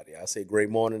everybody. I say,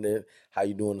 great morning, how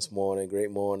you doing this morning?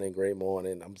 Great morning, great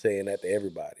morning. I'm saying that to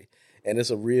everybody. And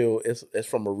it's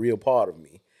from a real part of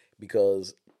me,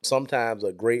 because sometimes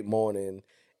a great morning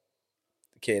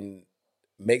can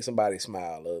make somebody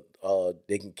smile, or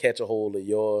they can catch a hold of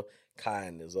your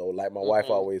kindness, or like my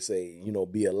wife always say,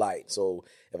 be a light. So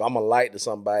if I'm a light to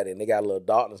somebody and they got a little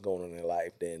darkness going on in their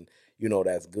life, then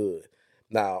that's good.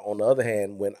 Now, on the other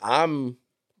hand, when I'm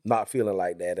not feeling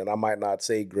like that, and I might not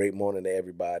say great morning to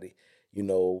everybody,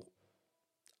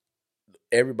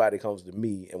 everybody comes to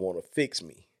me and want to fix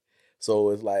me.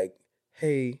 So it's like,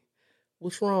 hey,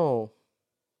 what's wrong?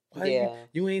 Why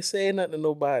you ain't saying nothing to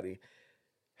nobody?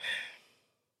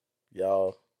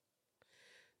 Y'all,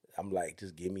 I'm like,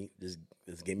 just give me 5.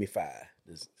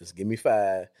 Just give me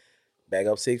 5. Back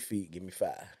up 6 feet, give me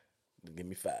 5. Just give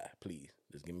me 5, please.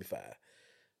 Just give me 5.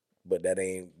 But that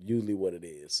ain't usually what it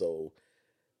is. So,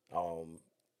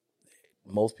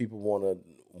 most people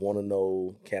wanna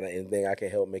know, anything I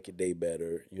can help make your day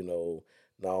better? No,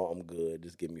 I'm good.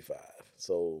 Just give me 5.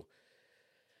 So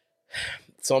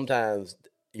sometimes,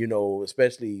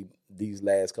 especially these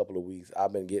last couple of weeks,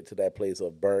 I've been getting to that place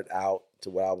of burnt out,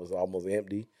 to where I was almost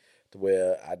empty, to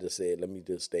where I just said, let me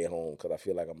just stay home, because I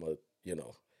feel like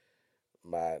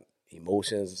my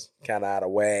emotions kind of out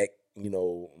of whack.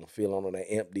 I'm feeling on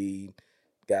that empty,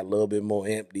 got a little bit more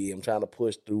empty. I'm trying to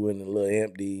push through in a little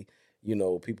empty.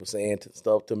 People saying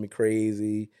stuff to me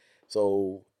crazy.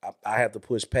 So I have to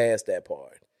push past that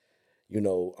part.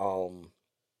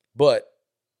 But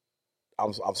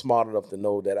I'm smart enough to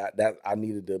know that I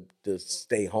needed to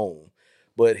stay home.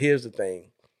 But here's the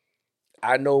thing.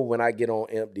 I know when I get on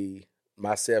empty,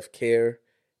 my self-care,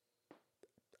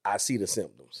 I see the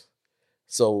symptoms.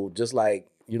 So just like,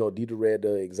 Deidre read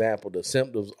the example, the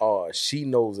symptoms are, she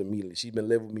knows immediately. She's been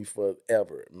living with me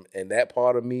forever. And that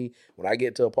part of me, when I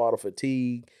get to a part of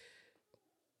fatigue,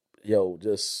 I'm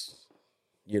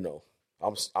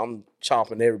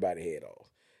chopping everybody's head off.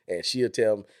 And she'll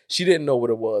tell me, she didn't know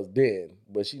what it was then,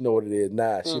 but she know what it is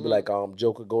now. She'll be like,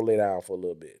 Joker, go lay down for a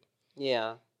little bit.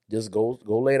 Yeah. Just go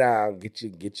lay down, get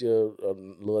your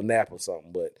little nap or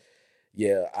something. But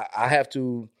yeah, I have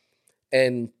to,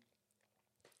 and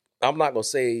I'm not gonna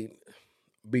say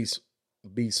be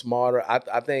smarter.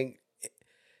 I think,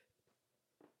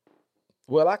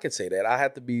 well, I could say that I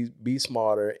have to be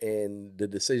smarter in the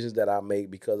decisions that I make,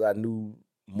 because I knew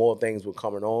more things were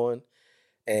coming on,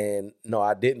 and no,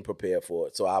 I didn't prepare for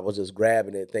it. So I was just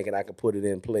grabbing it, thinking I could put it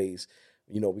in place,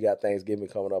 we got Thanksgiving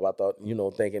coming up. I thought,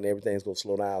 thinking everything's going to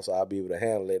slow down so I'll be able to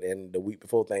handle it. And the week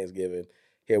before Thanksgiving,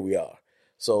 here we are.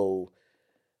 So,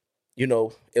 it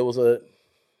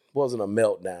wasn't a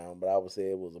meltdown, but I would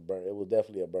say it was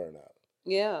definitely a burnout.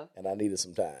 Yeah. And I needed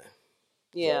some time.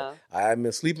 Yeah. So I haven't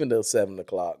been sleeping till 7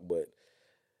 o'clock, but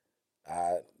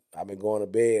I've been going to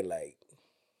bed like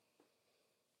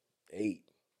 8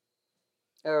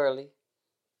 Early.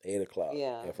 8 o'clock.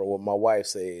 Yeah. And from what my wife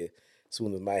said, as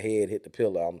soon as my head hit the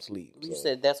pillow, I'm asleep. You So,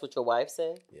 said that's what your wife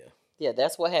said? yeah. Yeah,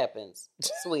 that's what happens,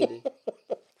 sweetie.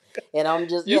 And I'm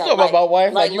just You talking about my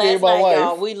wife like you last ain't my night, wife.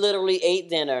 y'all, we literally ate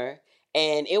dinner,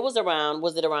 and it was around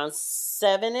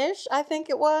 7-ish? I think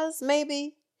it was,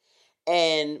 maybe.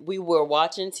 And we were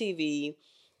watching TV,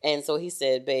 and so he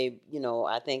said, "Babe,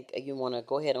 I think you want to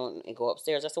go ahead on and go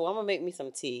upstairs." I said, "Well, I'm gonna make me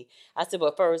some tea." I said,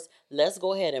 "But first, let's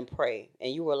go ahead and pray."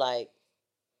 And you were like,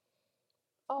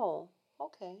 "Oh,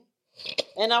 okay."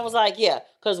 And I was like, "Yeah,"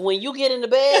 because when you get into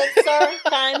bed, sir,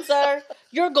 kind sir,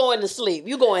 you're going to sleep.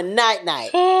 You're going night.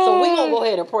 So we're gonna go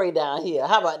ahead and pray down here.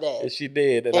 How about that? And she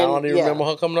did, and I don't even remember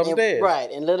her coming upstairs. Right,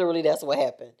 and literally that's what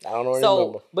happened. I don't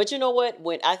remember. But you know what?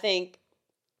 When I think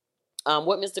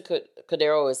what Mr.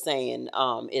 Cordero is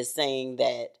saying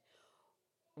that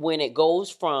when it goes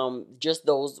from just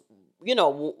those,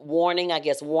 warning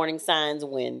signs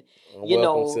when,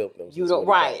 symptoms, you don't,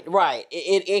 right.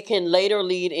 It can later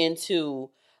lead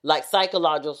into like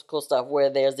psychological stuff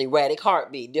where there's erratic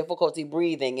heartbeat, difficulty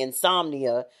breathing,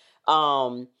 insomnia.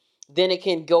 Then it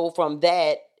can go from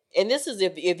that. And this is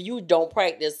if you don't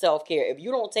practice self-care, if you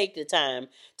don't take the time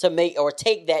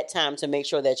take that time to make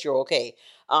sure that you're okay.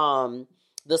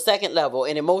 The second level,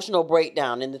 an emotional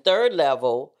breakdown. And the third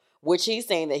level, which he's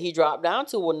saying that he dropped down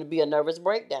to, wouldn't be a nervous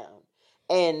breakdown.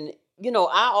 And,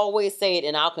 I always say it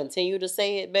and I'll continue to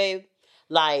say it, babe.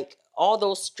 Like all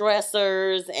those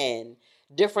stressors and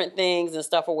different things and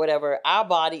stuff or whatever, our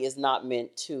body is not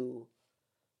meant to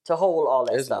hold all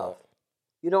that stuff. Not.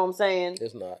 You know what I'm saying?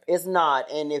 It's not. It's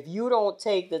not. And if you don't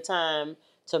take the time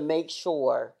to make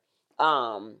sure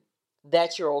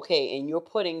that you're okay and you're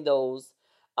putting those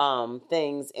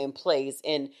things in place.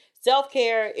 And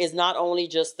self-care is not only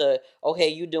just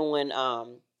you doing,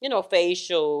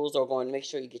 facials or going to make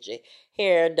sure you get your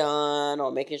hair done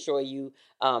or making sure you,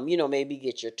 maybe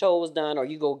get your toes done or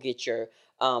you go get your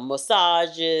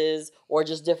massages or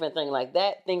just different things like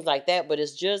that. But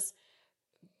it's just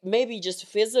maybe just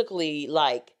physically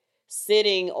like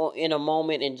sitting in a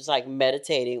moment and just like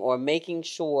meditating or making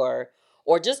sure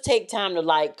or just take time to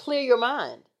like clear your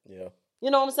mind. Yeah. You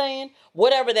know what I'm saying?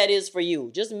 Whatever that is for you.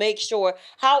 Just make sure,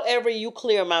 however you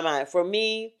clear my mind. For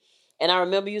me, and I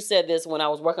remember you said this when I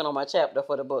was working on my chapter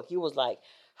for the book. You was like,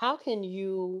 how are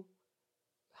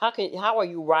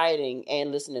you writing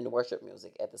and listening to worship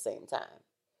music at the same time?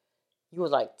 You was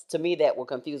like, to me, that would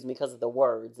confuse me because of the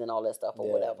words and all that stuff or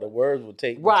whatever. The words would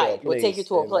take you to a place. Would take you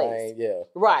to a place.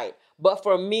 Right. But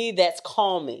for me, that's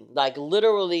calming. Like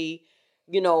literally,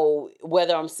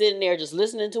 whether I'm sitting there just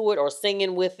listening to it or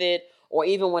singing with it, or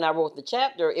even when I wrote the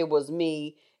chapter, it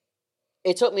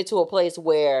took me to a place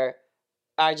where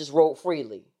I just wrote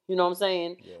freely. You know what I'm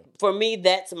saying? Yeah. For me,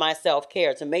 that's my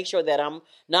self-care, to make sure that I'm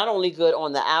not only good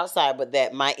on the outside, but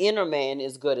that my inner man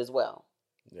is good as well.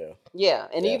 Yeah. Yeah.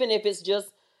 And even if it's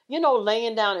just,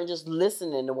 laying down and just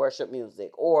listening to worship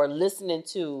music or listening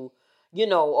to,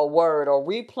 a word or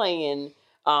replaying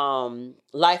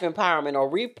life empowerment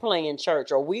or replaying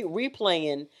church or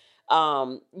replaying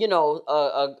a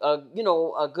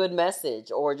good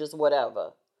message or just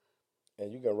whatever.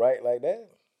 And you can write like that?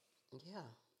 Yeah.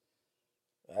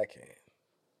 I can't.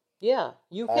 Yeah,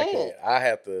 you can. I can't. I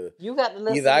have to. You got to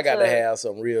listen. Either I got to have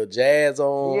some real jazz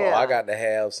on, or I got to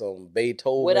have some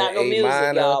Beethoven, without no music,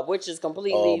 minor, y'all, which is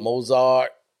completely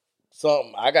Mozart.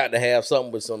 Something. I got to have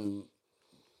something with some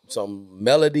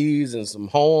melodies and some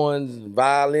horns and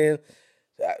violin.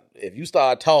 If you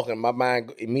start talking, my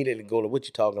mind immediately go to what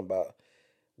you talking about.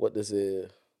 What this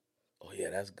is? Oh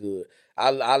yeah, that's good.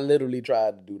 I literally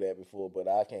tried to do that before, but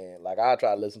I can't. Like I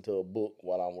try to listen to a book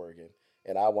while I'm working,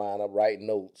 and I wind up writing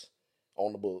notes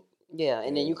on the book. Yeah,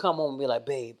 and then you come home and be like,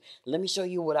 babe, let me show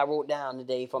you what I wrote down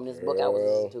today from this book I was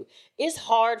listening to. It's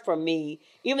hard for me,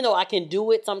 even though I can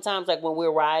do it sometimes, like when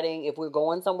we're riding, if we're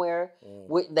going somewhere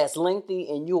that's lengthy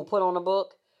and you'll put on a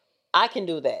book, I can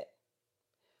do that.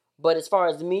 But as far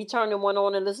as me turning one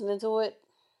on and listening to it,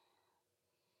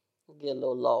 I get a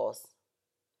little lost.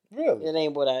 Really? It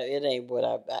ain't what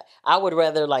I would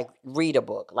rather like read a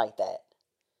book like that.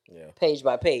 Yeah. Page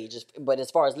by page. But as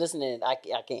far as listening, I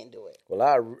can't do it. Well,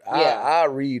 I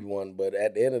read one, but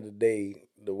at the end of the day,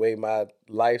 the way my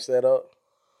life set up,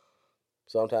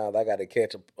 sometimes I got to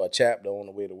catch a chapter on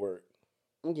the way to work.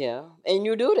 Yeah. And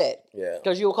you do that. Yeah.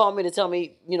 Because you'll call me to tell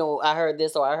me, I heard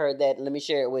this or I heard that, and let me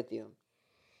share it with you.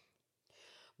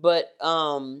 But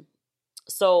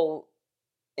so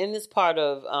in this part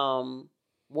of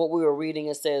what we were reading,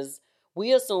 it says,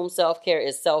 we assume self-care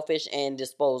is selfish and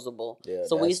disposable. Yeah,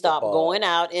 so we that's the stop part. going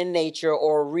out in nature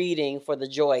or reading for the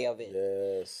joy of it.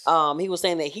 Yes. He was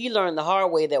saying that he learned the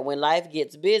hard way that when life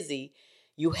gets busy,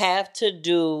 you have to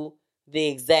do the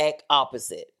exact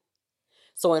opposite.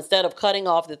 So instead of cutting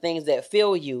off the things that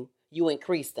fill you, you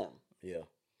increase them. Yeah.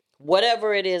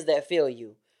 Whatever it is that fill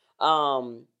you.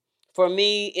 For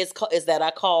me, it's that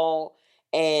I call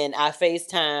and I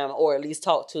FaceTime or at least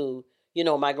talk to,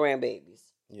 my grandbabies.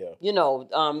 Yeah.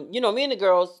 Me and the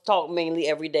girls talk mainly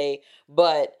every day,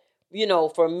 but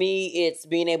for me, it's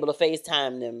being able to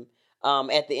FaceTime them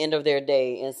at the end of their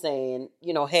day and saying,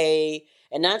 hey,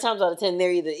 and 9 times out of 10,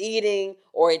 they're either eating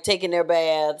or taking their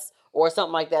baths or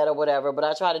something like that or whatever. But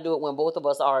I try to do it when both of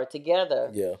us are together.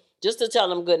 Yeah. Just to tell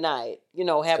them good night, have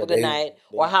a 'Cause good they- night,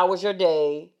 they- or how was your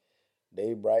day?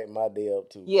 They brighten my day up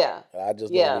too. Yeah. I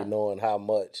just Yeah. don't be knowing how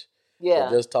much. Yeah.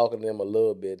 But just talking to them a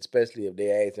little bit, especially if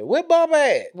they asking, where Bob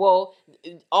at? Well,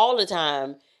 all the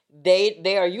time,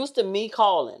 they are used to me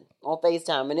calling on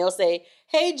FaceTime, and they'll say,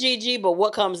 hey, Gigi, but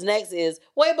what comes next is,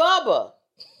 wait, Baba.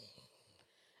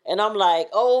 And I'm like,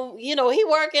 oh, he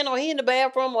working, or he in the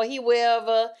bathroom, or he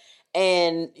wherever.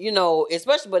 And,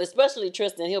 especially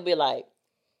Tristan, he'll be like,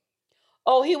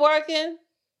 oh, he working?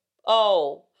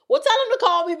 Oh, well, tell him to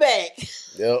call me back.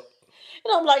 Yep.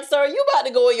 And I'm like, sir, you about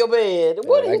to go in your bed. What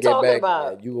When are I you get talking back,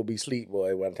 about? You gonna be sleep,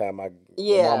 boy. One time my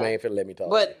Yeah. mama ain't finna let me talk.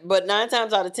 But 9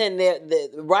 times out of 10, the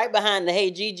right behind the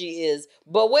hey Gigi is,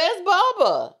 but where's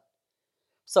Baba?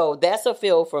 So that's a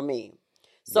feel for me.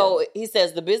 So he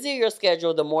says, the busier your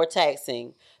schedule, the more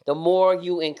taxing, the more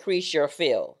you increase your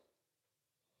feel.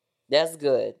 That's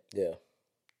good. Yeah.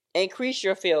 Increase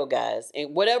your feel, guys,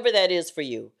 and whatever that is for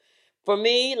you. For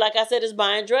me, like I said, it's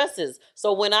buying dresses.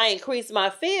 So when I increase my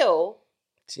feel,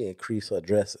 She increased her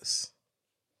dresses.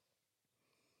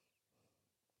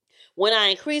 when I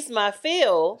increase my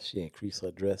feel, She increased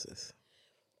her dresses.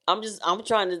 I'm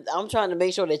trying to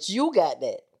make sure that you got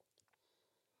that.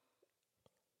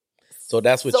 So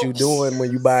that's what So- you doing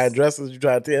when you buying dresses? You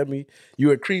trying to tell me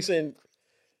you increasing?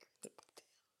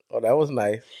 Oh, that was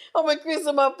nice. I'm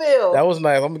increasing my feel. That was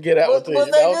nice. I'm gonna get that one to you. Was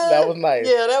that good? That was nice.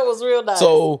 Yeah, that was real nice.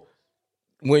 So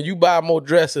when you buy more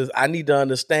dresses, I need to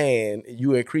understand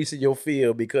you increasing your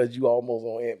feel because you almost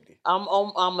on empty. I'm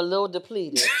a little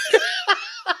depleted.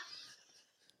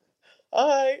 All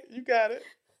right, you got it.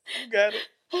 You got it.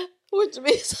 Which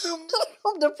means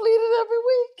I'm depleted every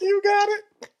week. You got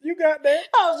it. You got that.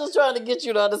 I was just trying to get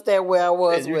you to understand where I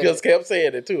was And you with just it. kept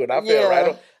saying it too, and I felt Yeah. right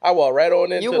on. I walked right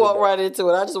on into You the walk door. right into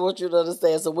it. I just want you to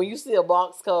understand. So when you see a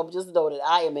box come, just know that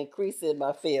I am increasing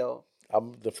my feel.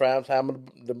 I'm the prime time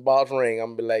of the box ring.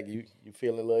 I'm gonna be like, you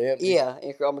feeling a little empty? Yeah,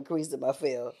 I'm increasing my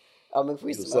feel. I'm Do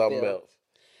increasing my something feel. else.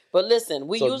 But listen,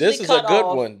 we So usually this is a cut good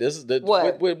off one. This is the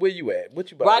What? where you at?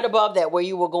 What you about? right above that where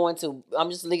you were going to. I'm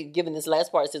just giving this last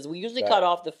part. It says we usually cut Right.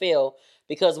 off the fill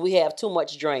because we have too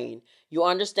much drain. You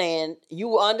understand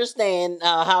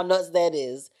how nuts that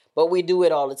is, but we do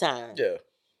it all the time. Yeah.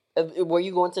 Were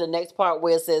you going to the next part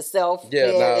where it says self Yeah.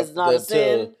 care Now, is not a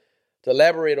sin? to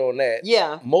elaborate on that.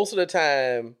 Yeah. Most of the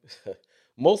time,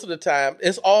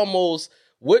 it's almost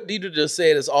what Deidre just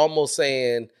said is almost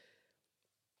saying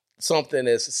something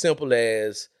as simple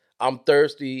as I'm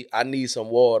thirsty, I need some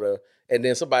water, and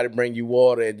then somebody bring you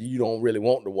water and you don't really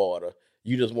want the water.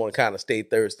 You just want to kind of stay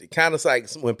thirsty. Kind of like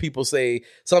when people say,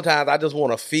 sometimes I just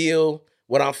want to feel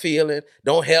what I'm feeling.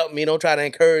 Don't help me. Don't try to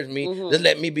encourage me. Just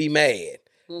let me be mad.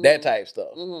 That type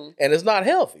stuff. And it's not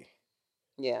healthy.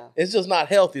 Yeah. It's just not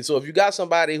healthy. So if you got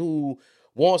somebody who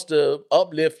wants to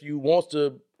uplift you, wants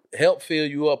to help fill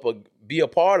you up or be a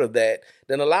part of that,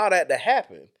 then allow that to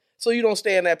happen. So you don't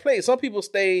stay in that place. Some people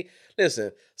stay in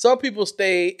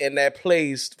that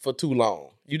place for too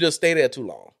long. You just stay there too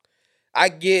long. I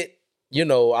get, I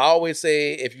always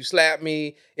say if you slap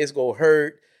me, it's going to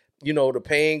hurt. The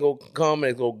pain going to come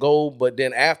and it's going to go. But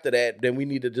then after that, then we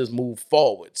need to just move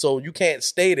forward. So you can't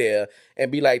stay there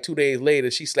and be like 2 days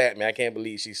later, she slapped me. I can't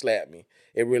believe she slapped me.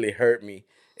 It really hurt me.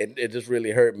 It just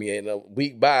really hurt me. And a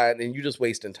week by, and you just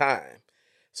wasting time.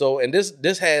 So, and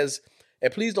this has,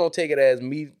 and please don't take it as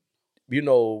me,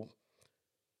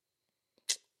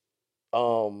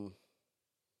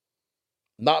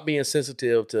 not being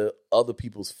sensitive to other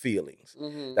people's feelings.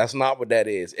 That's not what that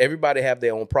is. Everybody have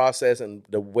their own process and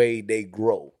the way they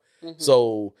grow.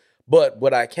 So, but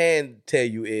what I can tell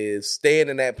you is staying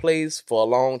in that place for a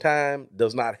long time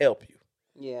does not help you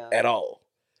Yeah. at all.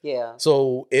 Yeah.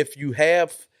 So if you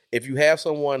have if you have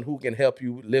someone who can help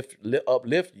you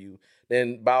uplift you,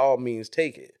 then by all means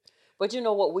take it. But you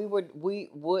know what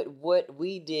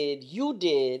you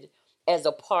did as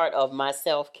a part of my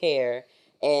self-care,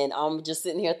 and I'm just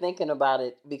sitting here thinking about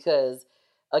it because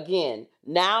again,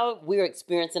 now we're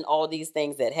experiencing all these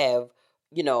things that have,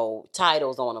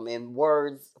 titles on them and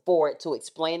words for it to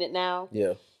explain it now.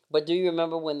 Yeah. But do you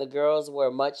remember when the girls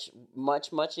were much,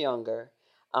 much, much younger,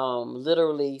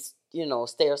 literally,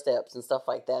 stair steps and stuff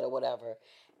like that or whatever,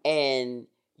 and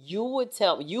you would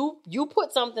tell me, you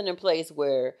put something in place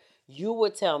where you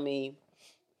would tell me,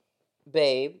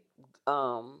 babe,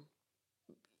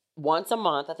 once a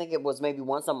month, I think it was maybe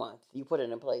once a month, you put it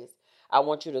in place. I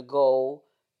want you to go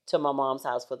to my mom's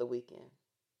house for the weekend.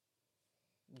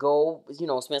 Go,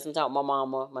 spend some time with my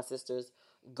mama, my sisters.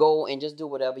 Go and just do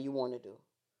whatever you want to do.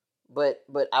 But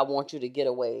I want you to get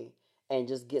away and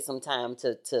just get some time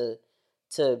to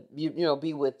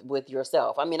be with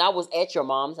yourself. I mean, I was at your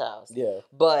mom's house. Yeah.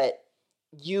 But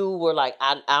you were like,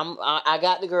 I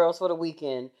got the girls for the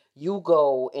weekend. You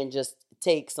go and just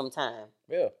take some time.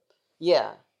 Yeah.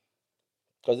 Yeah.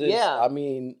 Because I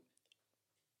mean,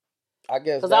 I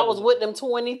guess because I was with them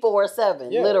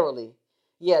 24/7, Yeah. literally.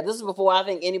 Yeah, this is before I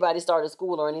think anybody started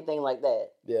school or anything like that.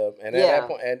 Yeah, and at that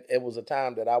point, and it was a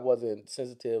time that I wasn't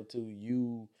sensitive to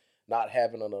you not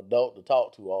having an adult to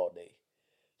talk to all day.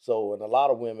 So, and a lot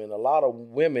of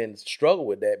women struggle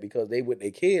with that because they with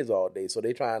their kids all day. So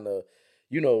they trying to,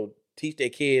 teach their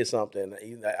kids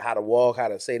something, how to walk, how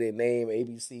to say their name,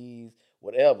 ABCs,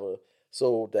 whatever.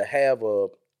 So to have a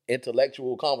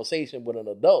intellectual conversation with an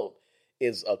adult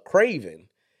is a craving.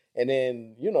 And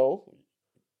then,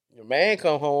 your man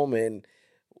come home and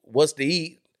what's to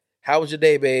eat? How was your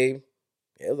day, babe?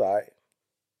 Yeah, it was all right.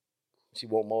 She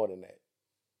want more than that.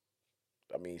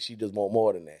 I mean, she just want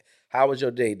more than that. How was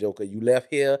your day, Joker? You left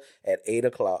here at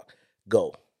 8:00.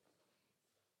 Go.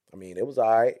 I mean, it was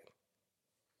all right.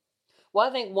 Well,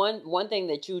 I think one thing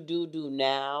that you do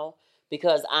now,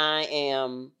 because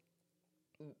I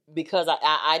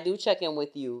do check in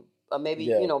with you, maybe,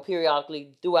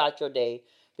 periodically throughout your day,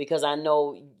 because I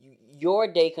know your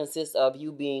day consists of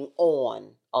you being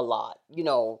on a lot,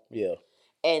 Yeah.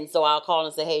 And so I'll call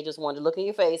and say, hey, just wanted to look in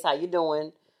your face. How you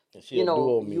doing? And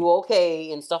she'll You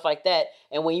okay and stuff like that.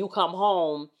 And when you come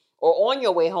home or on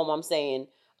your way home, I'm saying,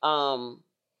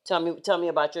 tell me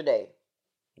about your day.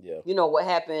 Yeah. What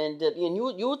happened, and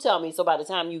you tell me. So by the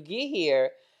time you get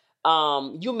here,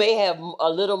 you may have a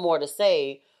little more to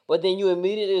say, but then you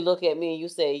immediately look at me and you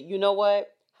say, you know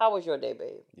what? How was your day,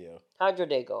 babe? Yeah. How'd your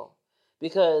day go?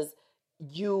 Because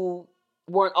you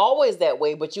weren't always that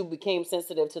way, but you became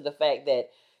sensitive to the fact that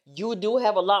you do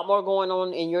have a lot more going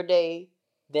on in your day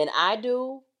than I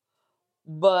do,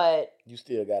 but you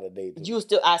still got a day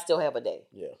too. I still have a day.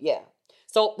 Yeah. Yeah.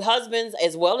 So husbands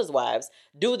as well as wives,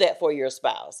 do that for your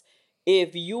spouse.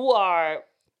 If you are,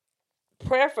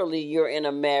 preferably you're in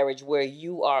a marriage where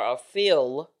you are a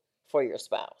fill for your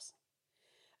spouse,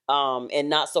 and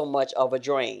not so much of a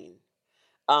drain.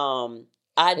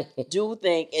 I do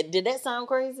think. Did that sound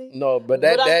crazy? No, but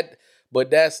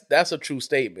that's a true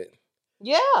statement.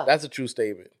 Yeah, that's a true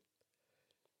statement.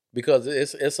 Because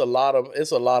it's a lot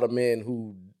of men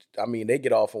who, I mean, they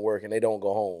get off from work and they don't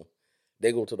go home.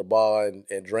 They go to the bar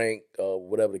and drink,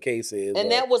 whatever the case is.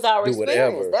 And that was our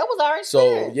experience. Whatever. That was our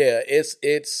experience. So yeah,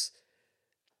 it's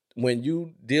when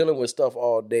you dealing with stuff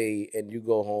all day and you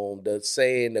go home,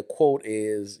 the quote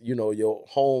is, your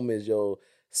home is your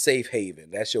safe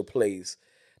haven. That's your place.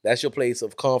 That's your place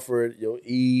of comfort, your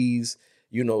ease,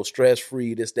 stress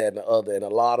free, this, that, and the other. And a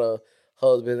lot of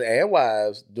husbands and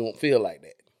wives don't feel like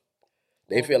that.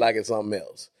 They feel like it's something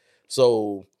else.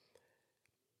 So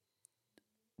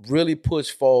really put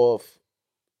forth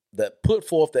the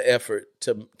effort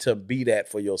to be that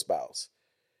for your spouse.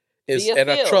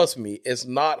 Trust me, it's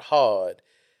not hard.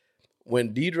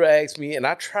 When Deidre asked me, and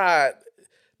I tried,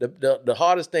 the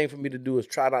hardest thing for me to do is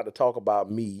try not to talk about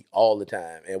me all the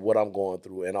time and what I'm going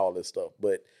through and all this stuff.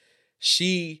 But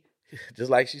she,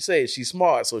 just like she said, she's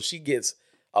smart, so she gets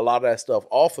a lot of that stuff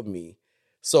off of me.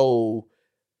 So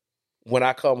when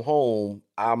I come home,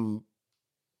 I'm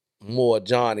more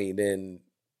Johnny than,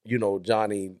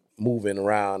 Johnny moving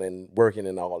around and working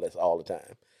and all this all the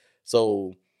time.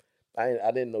 So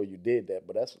I didn't know you did that,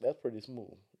 but that's pretty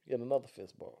smooth. Get another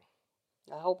fist bump.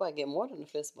 I hope I get more than a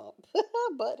fist bump.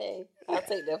 But hey, I'll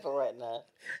take that for right now.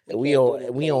 We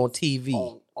on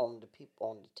TV. On the people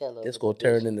on the television. It's gonna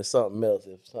turn into something else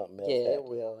if something else happens. It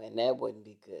will, and that wouldn't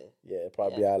be good. Yeah, it'll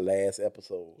probably be our last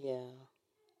episode. Yeah.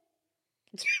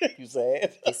 You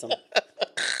sad?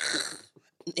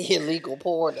 illegal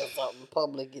porn or something,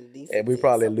 public indecency. And we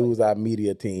probably lose our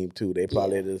media team too. They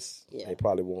probably they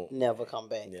probably won't never come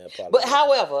back. Yeah, probably. But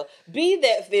however, be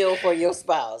that feel for your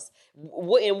spouse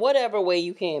in whatever way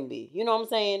you can be. You know what I'm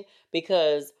saying?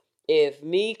 Because if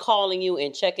me calling you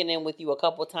and checking in with you a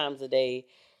couple times a day,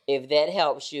 if that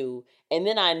helps you, and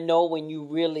then I know when you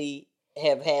really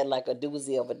have had like a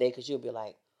doozy of a day, because you'll be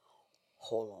like,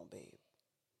 hold on, babe.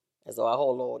 And so I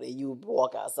hold on and you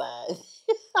walk outside.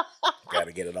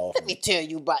 Gotta get it off. Let me tell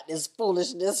you about this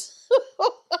foolishness.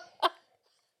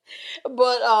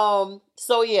 But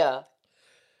so yeah.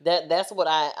 That's what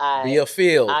I be a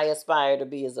field. I aspire to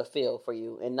be as a field for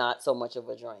you and not so much of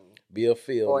a drain. Be a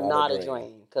field. Or not a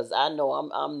drain. Because I know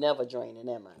I'm never draining,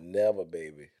 am I? Never,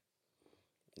 baby.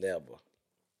 Never.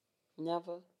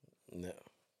 Never? No.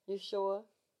 You sure?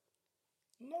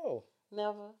 No.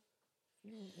 Never?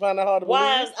 Find that hard to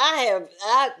Wives, believe?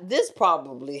 this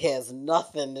probably has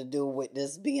nothing to do with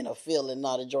this being a field and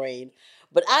not a drain.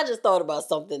 But I just thought about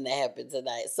something that happened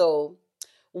tonight. So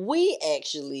we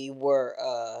actually were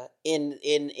in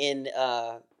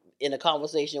a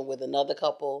conversation with another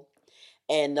couple,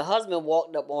 and the husband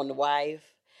walked up on the wife,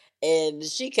 and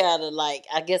she kind of like,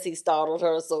 I guess he startled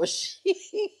her, so she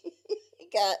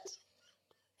got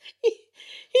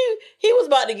he was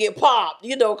about to get popped,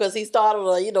 because he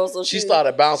startled her, so she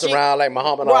started bouncing around like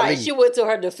Muhammad Ali. Right, she went to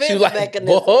her defense mechanism.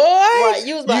 Boy, right,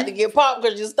 you was about to get popped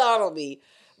because you startled me.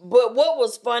 But what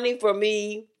was funny for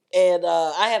me, and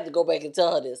I have to go back and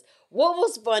tell her this. What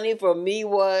was funny for me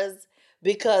was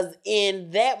because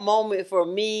in that moment for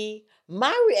me,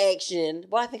 my reaction,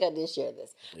 I think I did share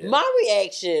this. Yeah. My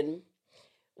reaction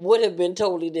would have been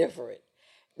totally different.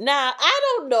 Now,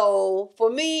 I don't know. For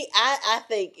me, I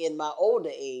think in my older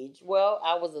age,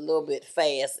 I was a little bit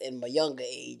fast in my younger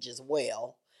age as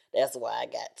well. That's why I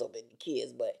got so many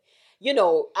kids. But,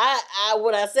 I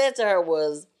what I said to her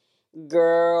was,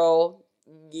 girl,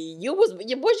 was you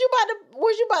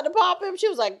about to pop him? She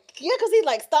was like, yeah, because he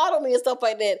like startled me and stuff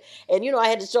like that. And I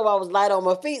had to show I was light on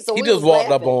my feet. So he just walked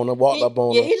up on her.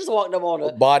 Yeah, he just walked up on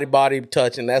her. Body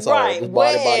touching. That's right. all. Just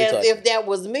body touching. If that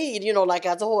was me, like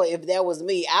I told her, if that was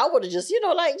me, I would have just,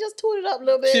 just tooted up a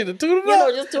little bit. She'd have tooted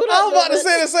up. Just tooted up. I was about to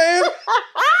say the same.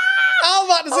 I was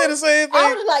about to say the same thing.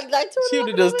 I was like tooted she up. She would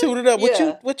have just tooted up.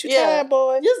 What you trying,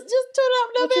 boy? Just tooted up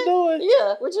a little bit. What you doing?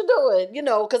 Yeah, what you doing?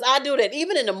 Because I do that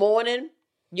even in the morning.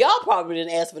 Y'all probably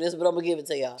didn't ask for this, but I'm going to give it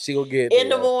to y'all. She gonna get in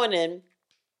the morning,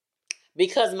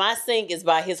 because my sink is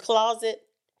by his closet,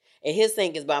 and his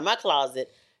sink is by my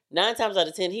closet. 9 times out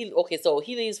of 10, he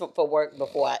leaves for work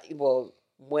before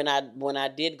when I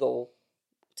did go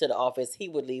to the office, he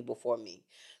would leave before me.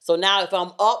 So now if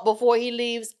I'm up before he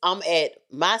leaves, I'm at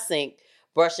my sink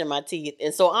brushing my teeth.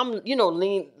 And so I'm,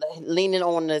 leaning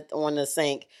on the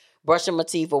sink, brushing my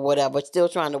teeth or whatever, still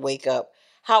trying to wake up.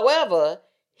 However,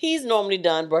 he's normally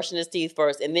done brushing his teeth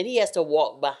first, and then he has to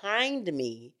walk behind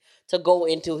me to go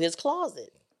into his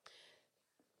closet.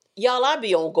 Y'all, I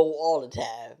be on go all the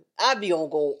time.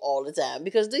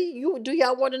 Because do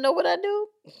y'all want to know what I do?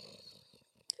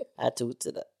 I toot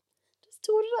it up. Just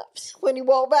toot it up. When he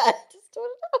walk by, just toot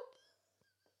it up.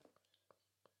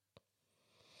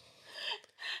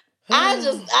 I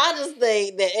just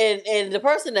think that, and the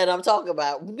person that I'm talking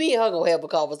about, me and her gonna have a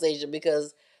conversation,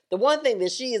 because the one thing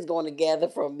that she is going to gather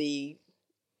from me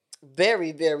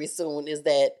very, very soon is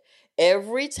that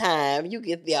every time you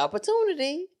get the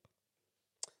opportunity,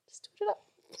 just do it up.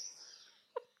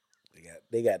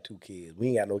 They got 2 kids. We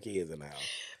ain't got no kids in the house.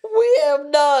 We have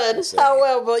none.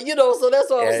 However, so that's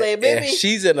what I'm saying. Baby,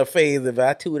 she's in a phase. If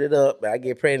I toot it up, I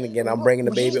get pregnant again, I'm bringing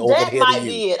the baby over here to you. That might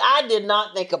be it. I did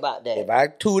not think about that. If I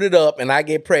toot it up and I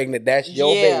get pregnant, that's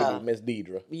your baby, Miss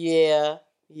Deidre. Yeah.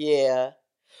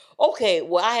 Okay,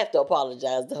 well, I have to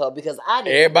apologize to her because I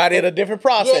didn't. Everybody had a different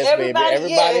process, baby.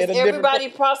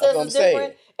 Everybody's process is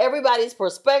different. Everybody's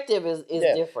perspective is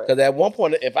different. Because at one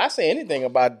point, if I say anything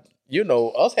about,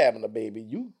 us having a baby,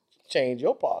 you change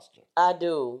your posture. I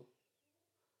do.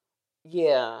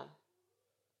 Yeah.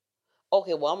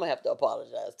 Okay, well, I'm going to have to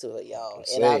apologize to her, y'all.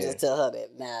 And I'll just tell her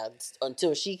that now.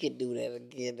 Until she can do that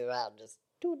again, then I'll just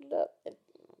toot it up and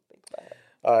think about it.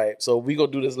 All right, so we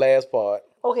going to do this last part.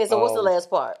 Okay, so what's the last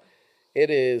part? It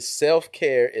is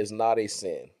self-care is not a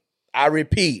sin. I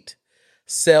repeat,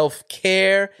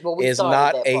 self-care is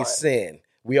not a sin.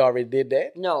 We already did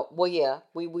that? No, well, yeah,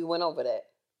 we went over that.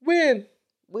 When?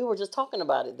 We were just talking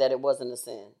about it, that it wasn't a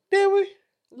sin. Did we? A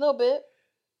little bit.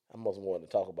 I must want to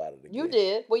talk about it again. You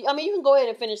did. Well, I mean, you can go ahead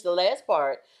and finish the last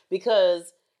part,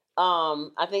 because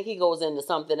I think he goes into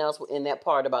something else in that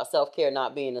part about self-care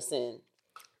not being a sin.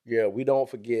 Yeah, we don't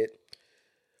forget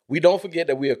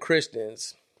that we are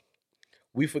Christians.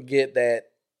 We forget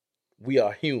that we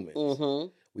are humans. Mm-hmm.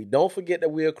 We don't forget that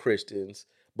we are Christians,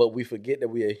 but we forget that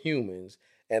we are humans,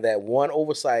 and that one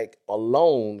oversight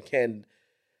alone can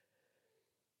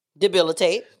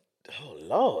Debilitate. Oh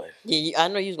Lord! Yeah, I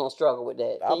know you was gonna struggle with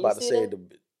that. I'm about to say that?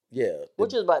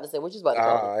 What you was about to say? What you was about to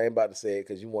call it? I ain't about to say it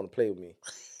because you want to play with me.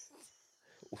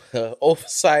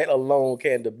 Oversight alone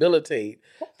can debilitate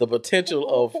the potential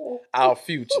of our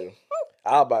future.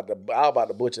 I about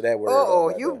to butcher that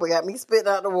word. You got me spitting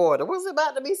out the water. Was it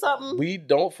about to be something? We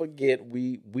don't forget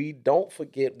we don't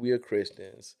forget we are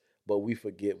Christians, but we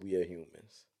forget we are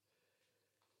humans.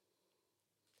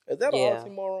 Is that an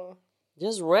oxymoron?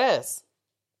 Just rest.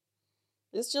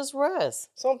 It's just rest.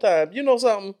 Sometimes, you know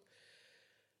something?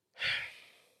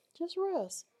 Just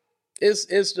rest.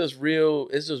 It's just real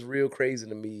crazy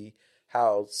to me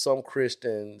how some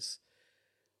Christians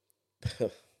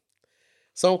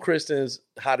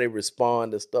how they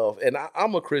respond to stuff. And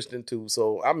I'm a Christian too,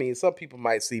 so I mean some people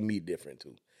might see me different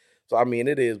too. So I mean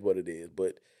it is what it is.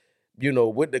 But you know,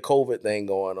 with the COVID thing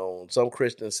going on, some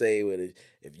Christians say, well,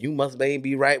 if you must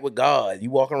be right with God, you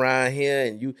walk around here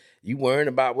and you worrying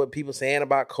about what people saying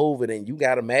about COVID and you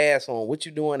got a mask on. What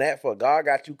you doing that for? God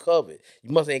got you covered.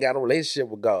 You must ain't got a relationship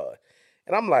with God.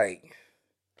 And I'm like,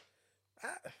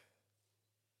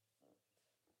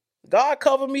 God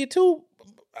covered me too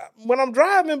when I'm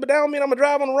driving, but that don't mean I'm going to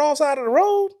drive on the wrong side of the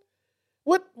road.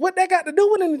 What that got to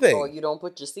do with anything? Or you don't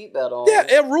put your seatbelt on. Yeah,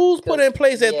 and rules put in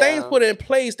place and things put in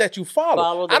place that you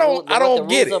follow. I don't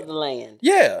get it. Rules of the land.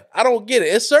 Yeah, I don't get it.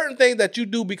 It's certain things that you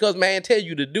do because man tell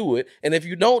you to do it, and if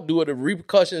you don't do it, the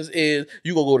repercussions is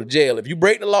you gonna go to jail. If you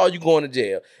break the law, you going to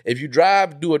jail. If you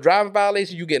do a driving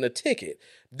violation, you getting a ticket.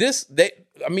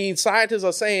 Scientists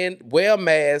are saying wear a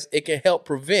mask. It can help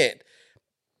prevent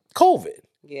COVID.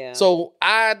 Yeah. So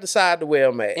I decided to wear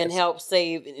a mask and help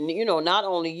save. You know, not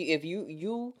only if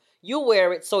you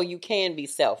wear it so you can be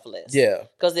selfless. Yeah.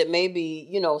 Because it may be,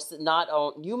 you know, not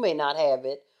on you may not have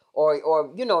it,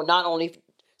 or you know, not only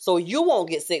so you won't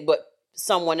get sick, but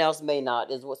someone else may not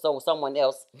so someone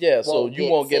else. Yeah. So you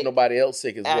won't get nobody else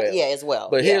sick as well. Yeah, as well.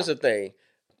 But here's the thing,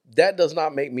 that does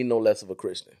not make me no less of a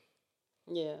Christian.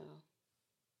 Yeah.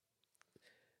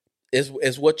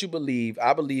 It's what you believe.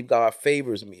 I believe God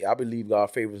favors me. I believe God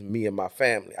favors me and my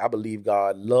family. I believe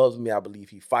God loves me. I believe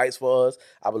he fights for us.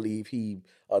 I believe he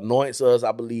anoints us.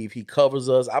 I believe he covers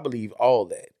us. I believe all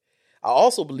that. I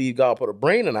also believe God put a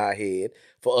brain in our head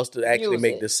for us to actually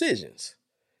make decisions.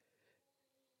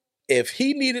 If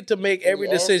he needed to make every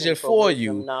decision for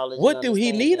you, what do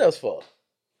he need us for?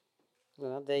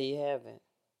 Well, there you have it.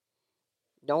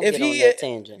 Don't get on that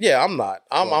tangent. Yeah, I'm not.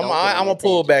 I'm gonna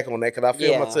pull back on that because I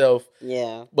feel myself.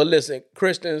 Yeah. But listen,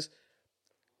 Christians,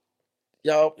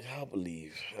 y'all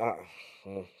believe.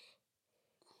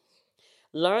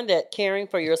 Learn that caring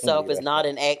for yourself is not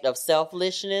an act of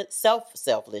selfishness,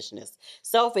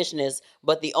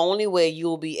 but the only way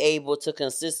you'll be able to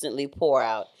consistently pour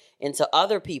out into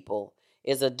other people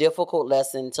is a difficult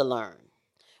lesson to learn.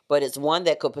 But it's one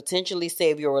that could potentially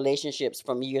save your relationships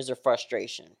from years of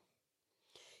frustration.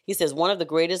 He says one of the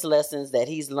greatest lessons that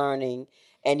he's learning,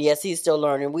 and yes, he's still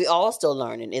learning, we all still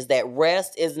learning, is that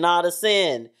rest is not a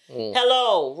sin.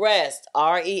 Hello, rest,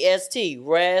 R-E-S-T.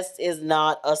 Rest is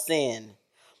not a sin.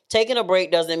 Taking a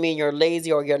break doesn't mean you're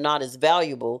lazy or you're not as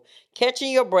valuable.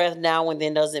 Catching your breath now and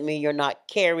then doesn't mean you're not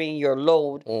carrying your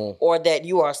load or that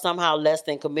you are somehow less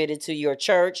than committed to your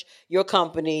church, your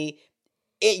company,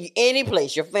 any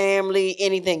place, your family,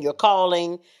 anything, your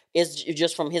calling. Is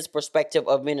just from his perspective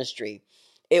of ministry.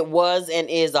 It was and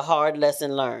is a hard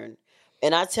lesson learned.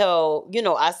 And I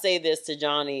say this to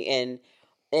Johnny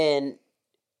and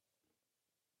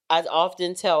I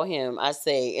often tell him, I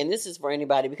say, and this is for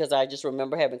anybody because I just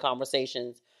remember having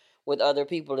conversations with other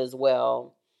people as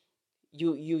well.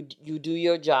 You do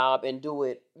your job and do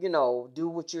it, do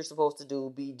what you're supposed to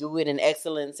do, do it in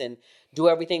excellence and do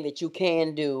everything that you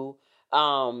can do.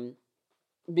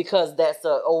 Because that's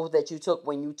an oath that you took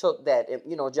when you took that,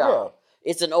 job. Yeah.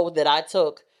 It's an oath that I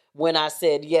took when I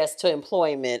said yes to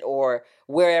employment or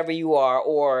wherever you are,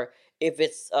 or if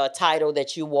it's a title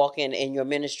that you walk in your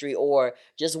ministry or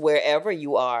just wherever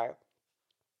you are,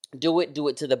 do it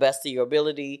to the best of your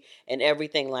ability and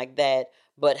everything like that.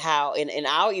 But how, and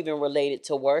I'll even relate it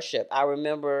to worship. I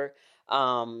remember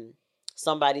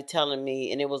somebody telling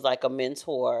me, and it was like a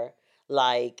mentor,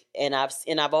 and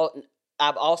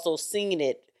I've also seen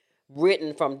it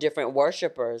written from different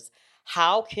worshipers.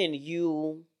 How can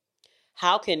you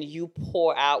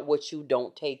pour out what you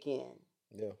don't take in?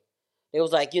 Yeah. It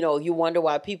was like, you wonder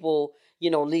why people,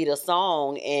 lead a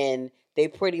song and they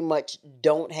pretty much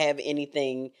don't have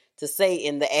anything to say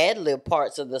in the ad-lib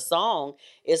parts of the song.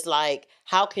 It's like,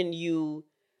 how can you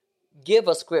give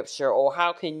a scripture, or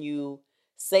how can you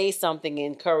say something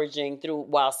encouraging through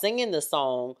while singing the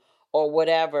song or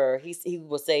whatever. He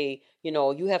will say,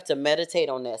 you have to meditate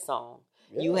on that song.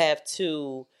 Yeah. You have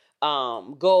to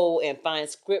go and find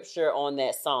scripture on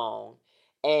that song,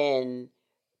 and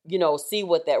see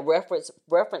what that reference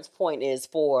point is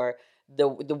for the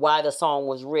why the song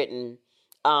was written,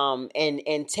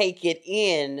 and take it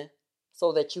in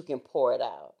so that you can pour it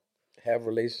out. Have a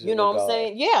relationship. You know with what I'm God.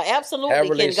 saying? Yeah,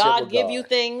 absolutely. Can God give you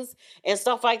things and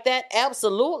stuff like that?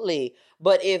 Absolutely.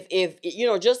 But if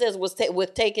just as was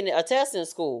with taking a test in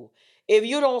school, if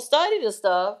you don't study the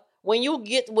stuff, when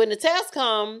the test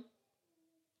come,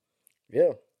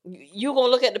 yeah, you're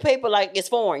gonna look at the paper like it's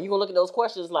foreign. You're gonna look at those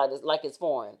questions like it's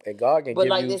foreign. And God can but give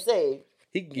like you, they say,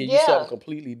 He can give you something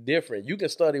completely different. You can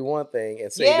study one thing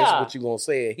and say this is what you're gonna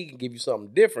say, and He can give you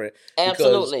something different.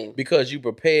 Absolutely. Because you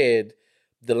prepared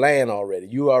the land already.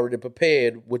 You already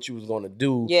prepared what you was going to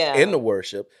do in the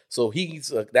worship. So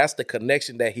that's the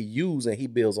connection that He used, and He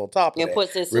builds on top of that. And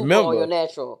puts His super on your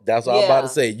natural. That's what I'm about to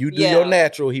say. You do your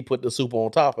natural, He put the super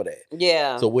on top of that.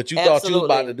 Yeah. So what you thought you was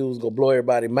about to do was going to blow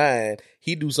everybody's mind,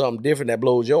 He do something different that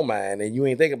blows your mind, and you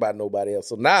ain't thinking about nobody else.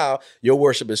 So now your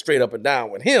worship is straight up and down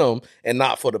with Him, and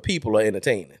not for the people or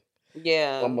entertaining.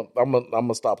 Yeah. I'm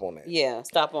gonna stop on that. Yeah,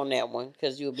 stop on that one,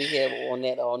 because you'll be here on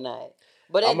that all night.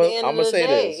 But at the end of the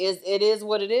day, it is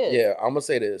what it is. Yeah, I'm going to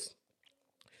say this.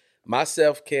 My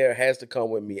self-care has to come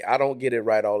with me. I don't get it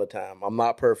right all the time. I'm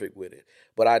not perfect with it.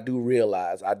 But I do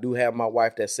realize, I do have my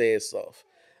wife that says stuff.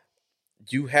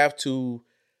 You have to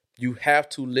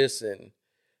listen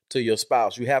to your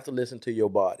spouse. You have to listen to your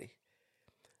body.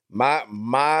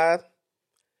 The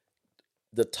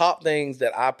top things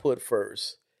that I put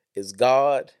first is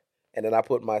God, and then I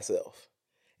put myself.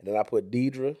 And then I put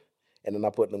Deidre, and then I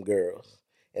put them girls.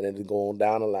 And then go on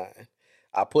down the line.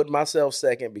 I put myself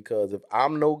second because if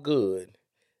I'm no good,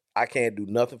 I can't do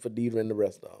nothing for Deidre and the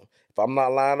rest of them. If I'm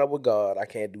not lined up with God, I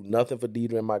can't do nothing for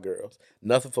Deidre and my girls.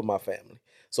 Nothing for my family.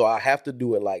 So I have to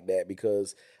do it like that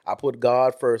because I put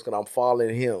God first and I'm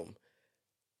following Him.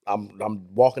 I'm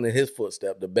walking in His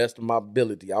footsteps the best of my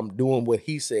ability. I'm doing what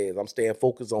He says. I'm staying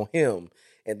focused on Him.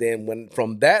 And then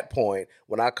from that point,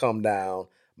 when I come down,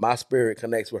 my spirit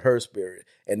connects with her spirit.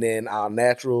 And then our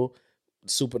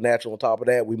supernatural on top of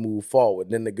that, we move forward.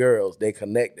 Then the girls, they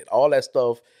connected. All that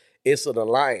stuff, it's an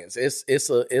alliance. It's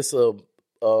a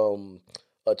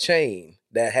chain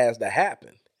that has to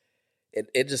happen.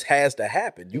 It just has to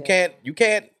happen. You can't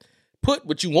put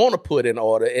what you want to put in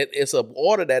order. It's an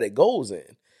order that it goes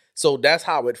in. So that's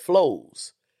how it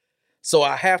flows. So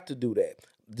I have to do that.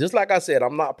 Just like I said,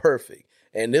 I'm not perfect.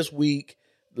 And this week,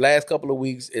 last couple of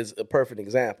weeks is a perfect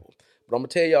example. But I'm gonna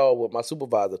tell y'all what my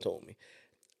supervisor told me.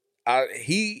 A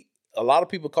lot of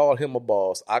people call him a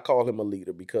boss. I call him a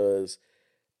leader because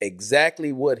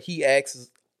exactly what he asks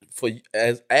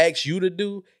you to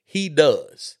do, he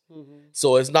does. Mm-hmm.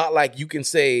 So it's not like you can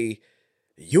say,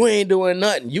 you ain't doing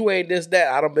nothing. You ain't this,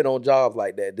 that. I done been on jobs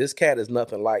like that. This cat is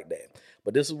nothing like that.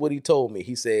 But this is what he told me.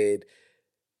 He said,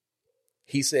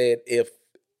 if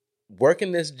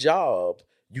working this job,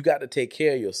 you got to take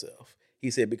care of yourself.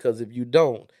 He said, because if you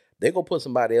don't, they're going to put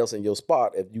somebody else in your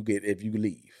spot if you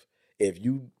leave. If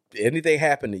anything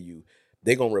happen to you,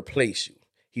 they're going to replace you.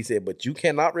 He said, but you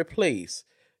cannot replace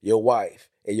your wife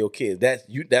and your kids.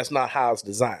 That's not how it's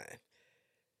designed.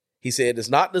 He said, it's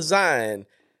not designed.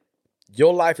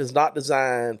 Your life is not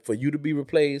designed for you to be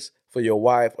replaced for your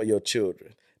wife or your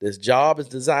children. This job is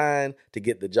designed to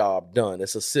get the job done.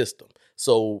 It's a system.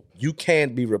 So you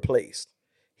can be replaced.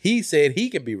 He said he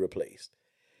can be replaced.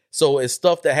 So it's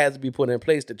stuff that has to be put in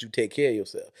place that you take care of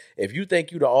yourself. If you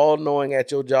think you're the all-knowing at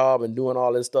your job and doing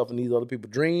all this stuff and these other people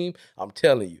dream, I'm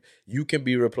telling you, you can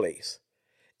be replaced.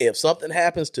 If something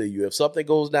happens to you, if something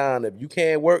goes down, if you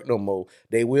can't work no more,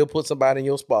 they will put somebody in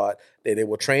your spot. They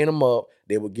will train them up.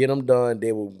 They will get them done.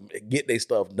 They will get their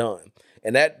stuff done.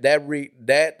 And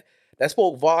that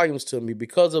spoke volumes to me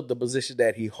because of the position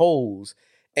that he holds,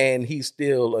 and he's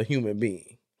still a human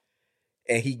being.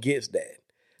 And he gets that.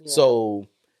 Yeah. So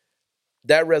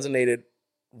that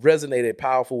resonated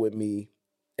powerful with me,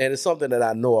 and it's something that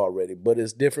I know already, but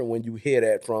it's different when you hear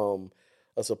that from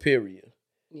a superior.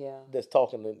 Yeah. That's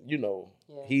talking to,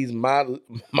 he's my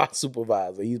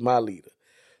supervisor, he's my leader.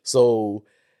 So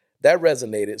that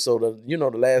resonated. So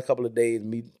the last couple of days,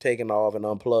 me taking off and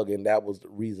unplugging, that was the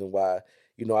reason why,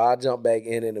 I jump back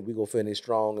in it and we gonna finish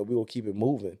strong and we gonna keep it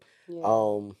moving.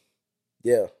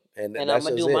 Yeah. And I'm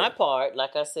gonna do my part,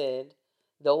 like I said.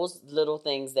 Those little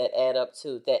things that add up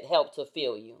that help to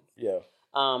fill you. Yeah.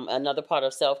 Another part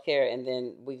of self-care, and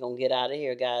then we're going to get out of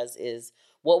here, guys, is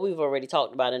what we've already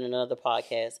talked about in another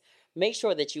podcast. make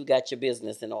sure that you got your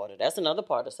business in order. That's another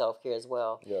part of self-care as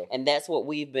well. Yeah. And that's what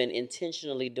we've been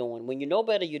intentionally doing. When you know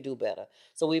better, you do better.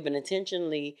 So we've been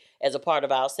intentionally, as a part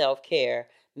of our self-care,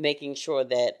 making sure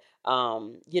that,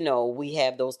 we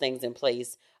have those things in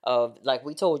place of, like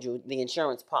we told you, the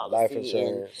insurance policy, Life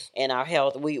insurance. and our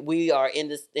health. We are in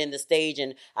the stage,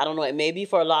 and I don't know, it may be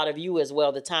for a lot of you as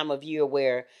well, the time of year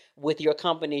where with your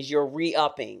companies you're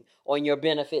re-upping on your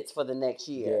benefits for the next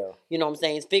year. Yeah. You know what I'm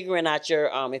saying? It's figuring out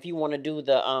your if you want to do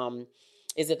the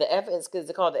is it the FS, is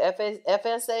it called the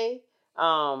FSA?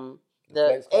 The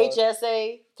Flex card?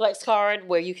 HSA Flex card,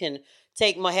 where you can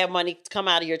have money come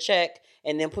out of your check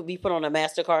and then be put on a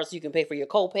MasterCard, so you can pay for your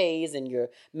co-pays and your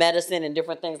medicine and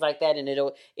different things like that, and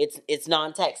it's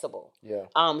non-taxable. Yeah.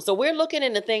 So we're looking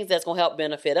into things that's gonna help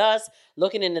benefit us,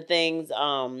 looking into things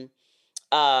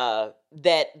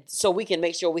that, so we can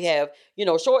make sure we have,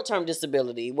 short-term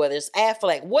disability, whether it's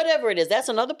Aflac, whatever it is. That's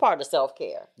another part of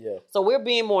self-care. Yeah. So we're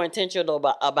being more intentional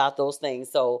about those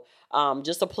things. So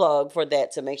just a plug for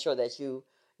that, to make sure that you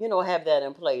have that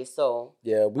in place. So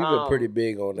Yeah, we've been pretty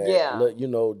big on that. yeah. Look,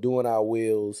 doing our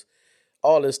wills,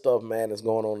 all this stuff, man, that's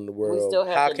going on in the world. we still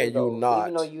have How to can do those, you not?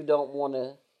 even though you don't want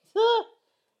to.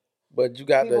 But you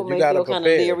got People to may you got to feel kind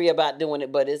prepare. of leery about doing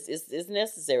it, but it's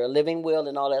necessary. A living will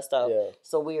and all that stuff. Yeah.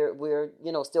 So we're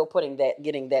still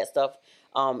getting that stuff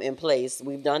in place.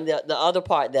 We've done the other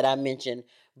part that I mentioned,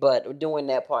 but we're doing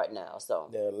that part now. So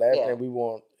Yeah, last thing we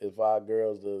want is for our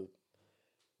girls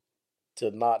to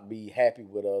not be happy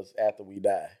with us after we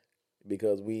die,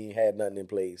 because we ain't had nothing in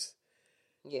place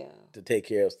yeah, to take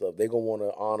care of stuff. They're going to want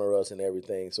to honor us and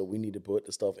everything, so we need to put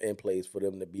the stuff in place for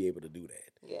them to be able to do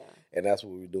that. yeah, And that's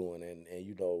what we're doing. And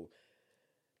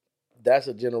that's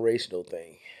a generational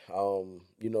thing.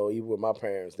 Even with my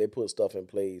parents, they put stuff in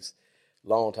place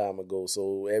long time ago.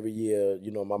 So every year,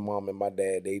 my mom and my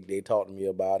dad, they talk to me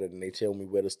about it, and they tell me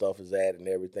where the stuff is at and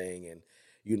everything, and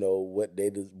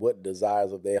what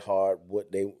desires of their heart,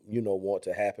 what they want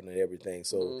to happen and everything.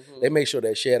 So they make sure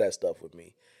they share that stuff with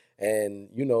me. And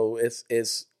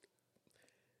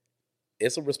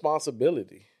it's a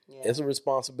responsibility. yeah. It's a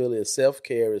responsibility. It's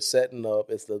self-care. It's setting up.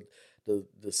 It's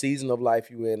the season of life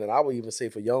you in. And I would even say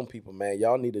for young people, man,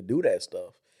 y'all need to do that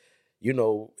stuff.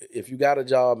 If you got a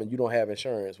job and you don't have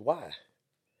insurance, why?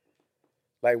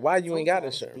 Like, why you ain't got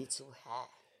Sometimes it insurance? be too high.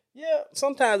 Yeah,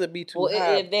 sometimes it be too Well,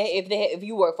 high. if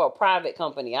you work for a private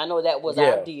company, I know that was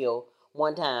Yeah. our deal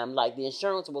one time. Like, the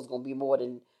insurance was going to be more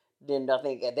than I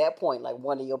think at that point, like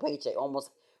one of your paychecks, almost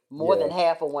more Yeah. than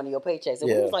half of one of your paychecks. And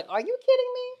we Yeah. was like, "Are you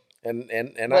kidding me?"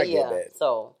 And But I get that.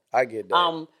 So I get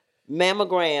that.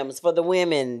 mammograms for the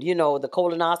women, the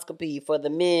colonoscopy for the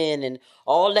men, and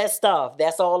all that stuff.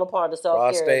 That's all a part of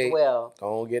self-care Prostate. as well.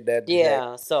 Go on get that.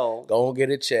 Yeah. So Go on get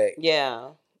it checked. yeah.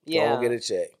 Go Yeah. on get it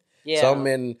checked. Yeah. Some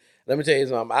men. Let me tell you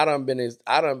something. I done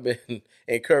been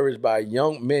encouraged by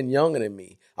men younger than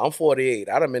me. I'm 48.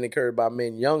 I done been encouraged by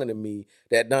men younger than me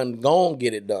that done gon'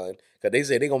 get it done, because they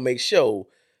say they gonna make sure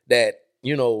that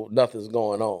nothing's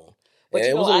going on. But And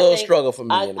you it was know, a I little think- struggle for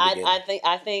me in the beginning.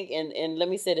 I think, and let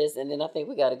me say this, and then I think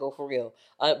we got to go for real.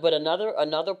 But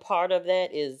another part of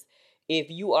that is, if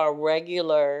you are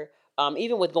regular,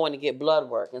 even with going to get blood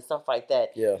work and stuff like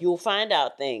that, Yeah. you'll find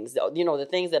out things. The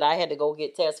things that I had to go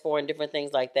get tests for and different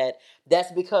things like that.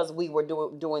 That's because we were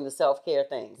doing the self-care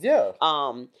things. Yeah.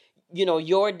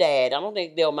 Your dad, I don't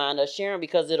think they'll mind us sharing,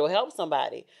 because it'll help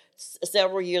somebody.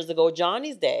 Several years ago,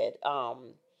 Johnny's dad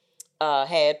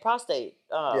had prostate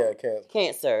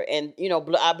cancer, and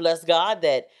I bless God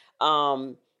that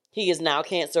he is now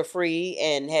cancer free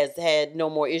and has had no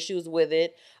more issues with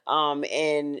it.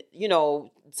 And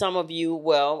some of you,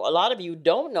 well, a lot of you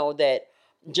don't know that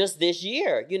just this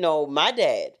year, my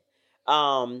dad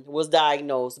was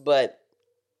diagnosed, but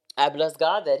I bless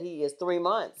God that he is 3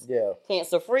 months Yeah.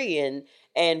 cancer free,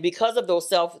 and because of those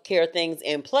self-care things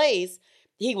in place,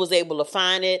 he was able to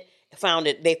find it.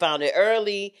 They found it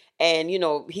early, and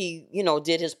he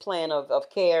did his plan of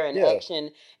care and Yeah.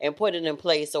 action and put it in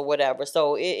place or whatever.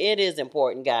 So it is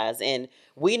important, guys, and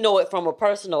we know it from a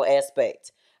personal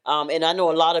aspect. And I know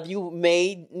a lot of you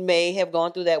may have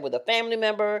gone through that with a family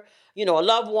member, a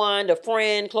loved one, a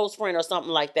friend, close friend, or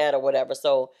something like that or whatever.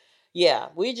 So yeah,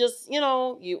 we just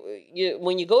you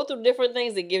when you go through different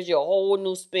things, it gives you a whole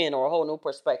new spin or a whole new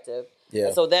perspective. Yeah.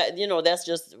 And so that that's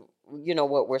just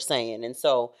what we're saying. And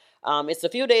so it's a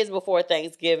few days before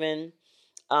Thanksgiving,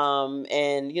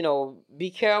 and be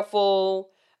careful,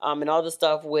 and all the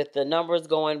stuff with the numbers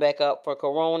going back up for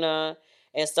Corona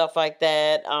and stuff like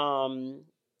that.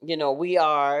 We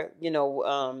are,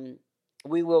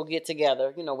 we will get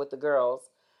together, with the girls,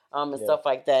 and Yeah. stuff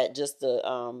like that, just to,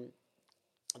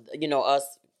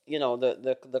 us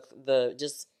the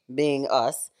just being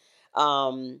us.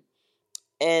 And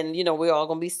we're all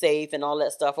gonna be safe and all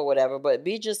that stuff or whatever, but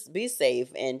be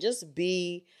safe and just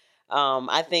be.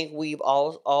 I think we've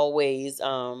always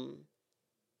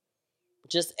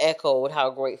just echoed how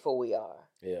grateful we are.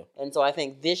 Yeah. And so I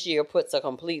think this year puts a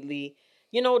completely,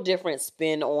 different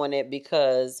spin on it,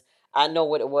 because I know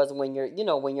what it was when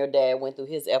when your dad went through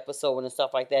his episode and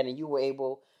stuff like that, and you were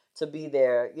able to be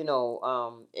there,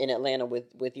 in Atlanta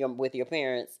with your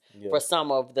parents for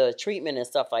some of the treatment and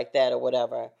stuff like that or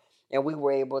whatever. And we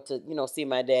were able to, see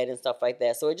my dad and stuff like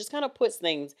that. So it just kind of puts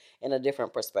things in a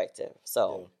different perspective.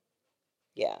 So,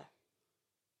 yeah.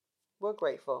 We're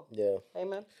grateful. Yeah.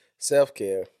 Amen.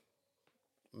 Self-care.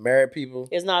 Married people.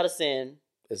 It's not a sin.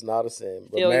 It's not a sin.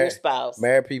 But Feel your spouse.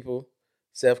 Married people,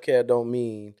 self-care don't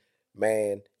mean,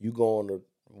 man, you go on a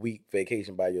week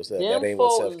vacation by yourself. That ain't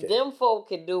what self-care. Them folk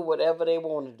can do whatever they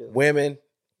want to do. Women,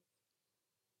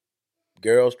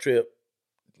 girls trip.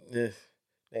 And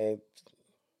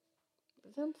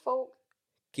them folk.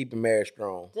 Keep a marriage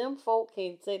strong. Them folk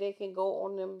can say they can go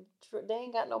on them. They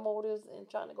ain't got no motives in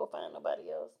trying to go find nobody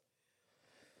else.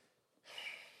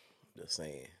 Just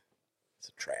saying. It's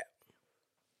a trap.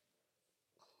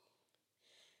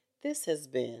 This has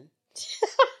been. It's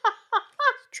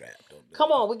a trap.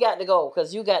 Come on, we got to go,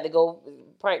 because you got to go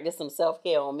practice some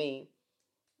self-care on me.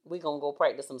 We going to go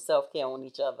practice some self-care on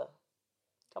each other.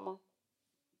 Come on.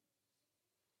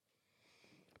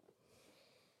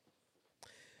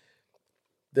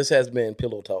 This has been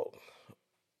Pillow Talk.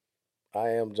 I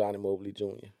am Johnny Mobley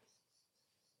Jr.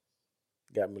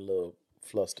 Got me a little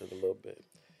flustered a little bit.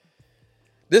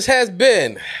 This has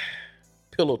been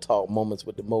Pillow Talk Moments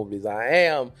with the Mobleys. I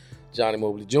am Johnny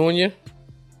Mobley Jr.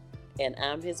 And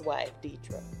I'm his wife,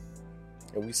 Deidre.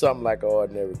 And we something like an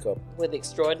ordinary couple. With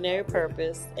extraordinary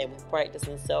purpose, and we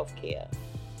practicing self-care.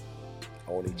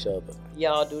 On each other.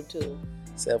 Y'all do too.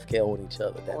 Self-care on each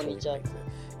other. That on each other.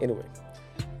 Anyway.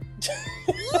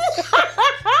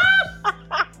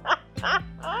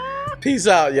 Peace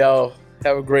out, y'all.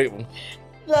 Have a great one.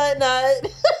 Night, night.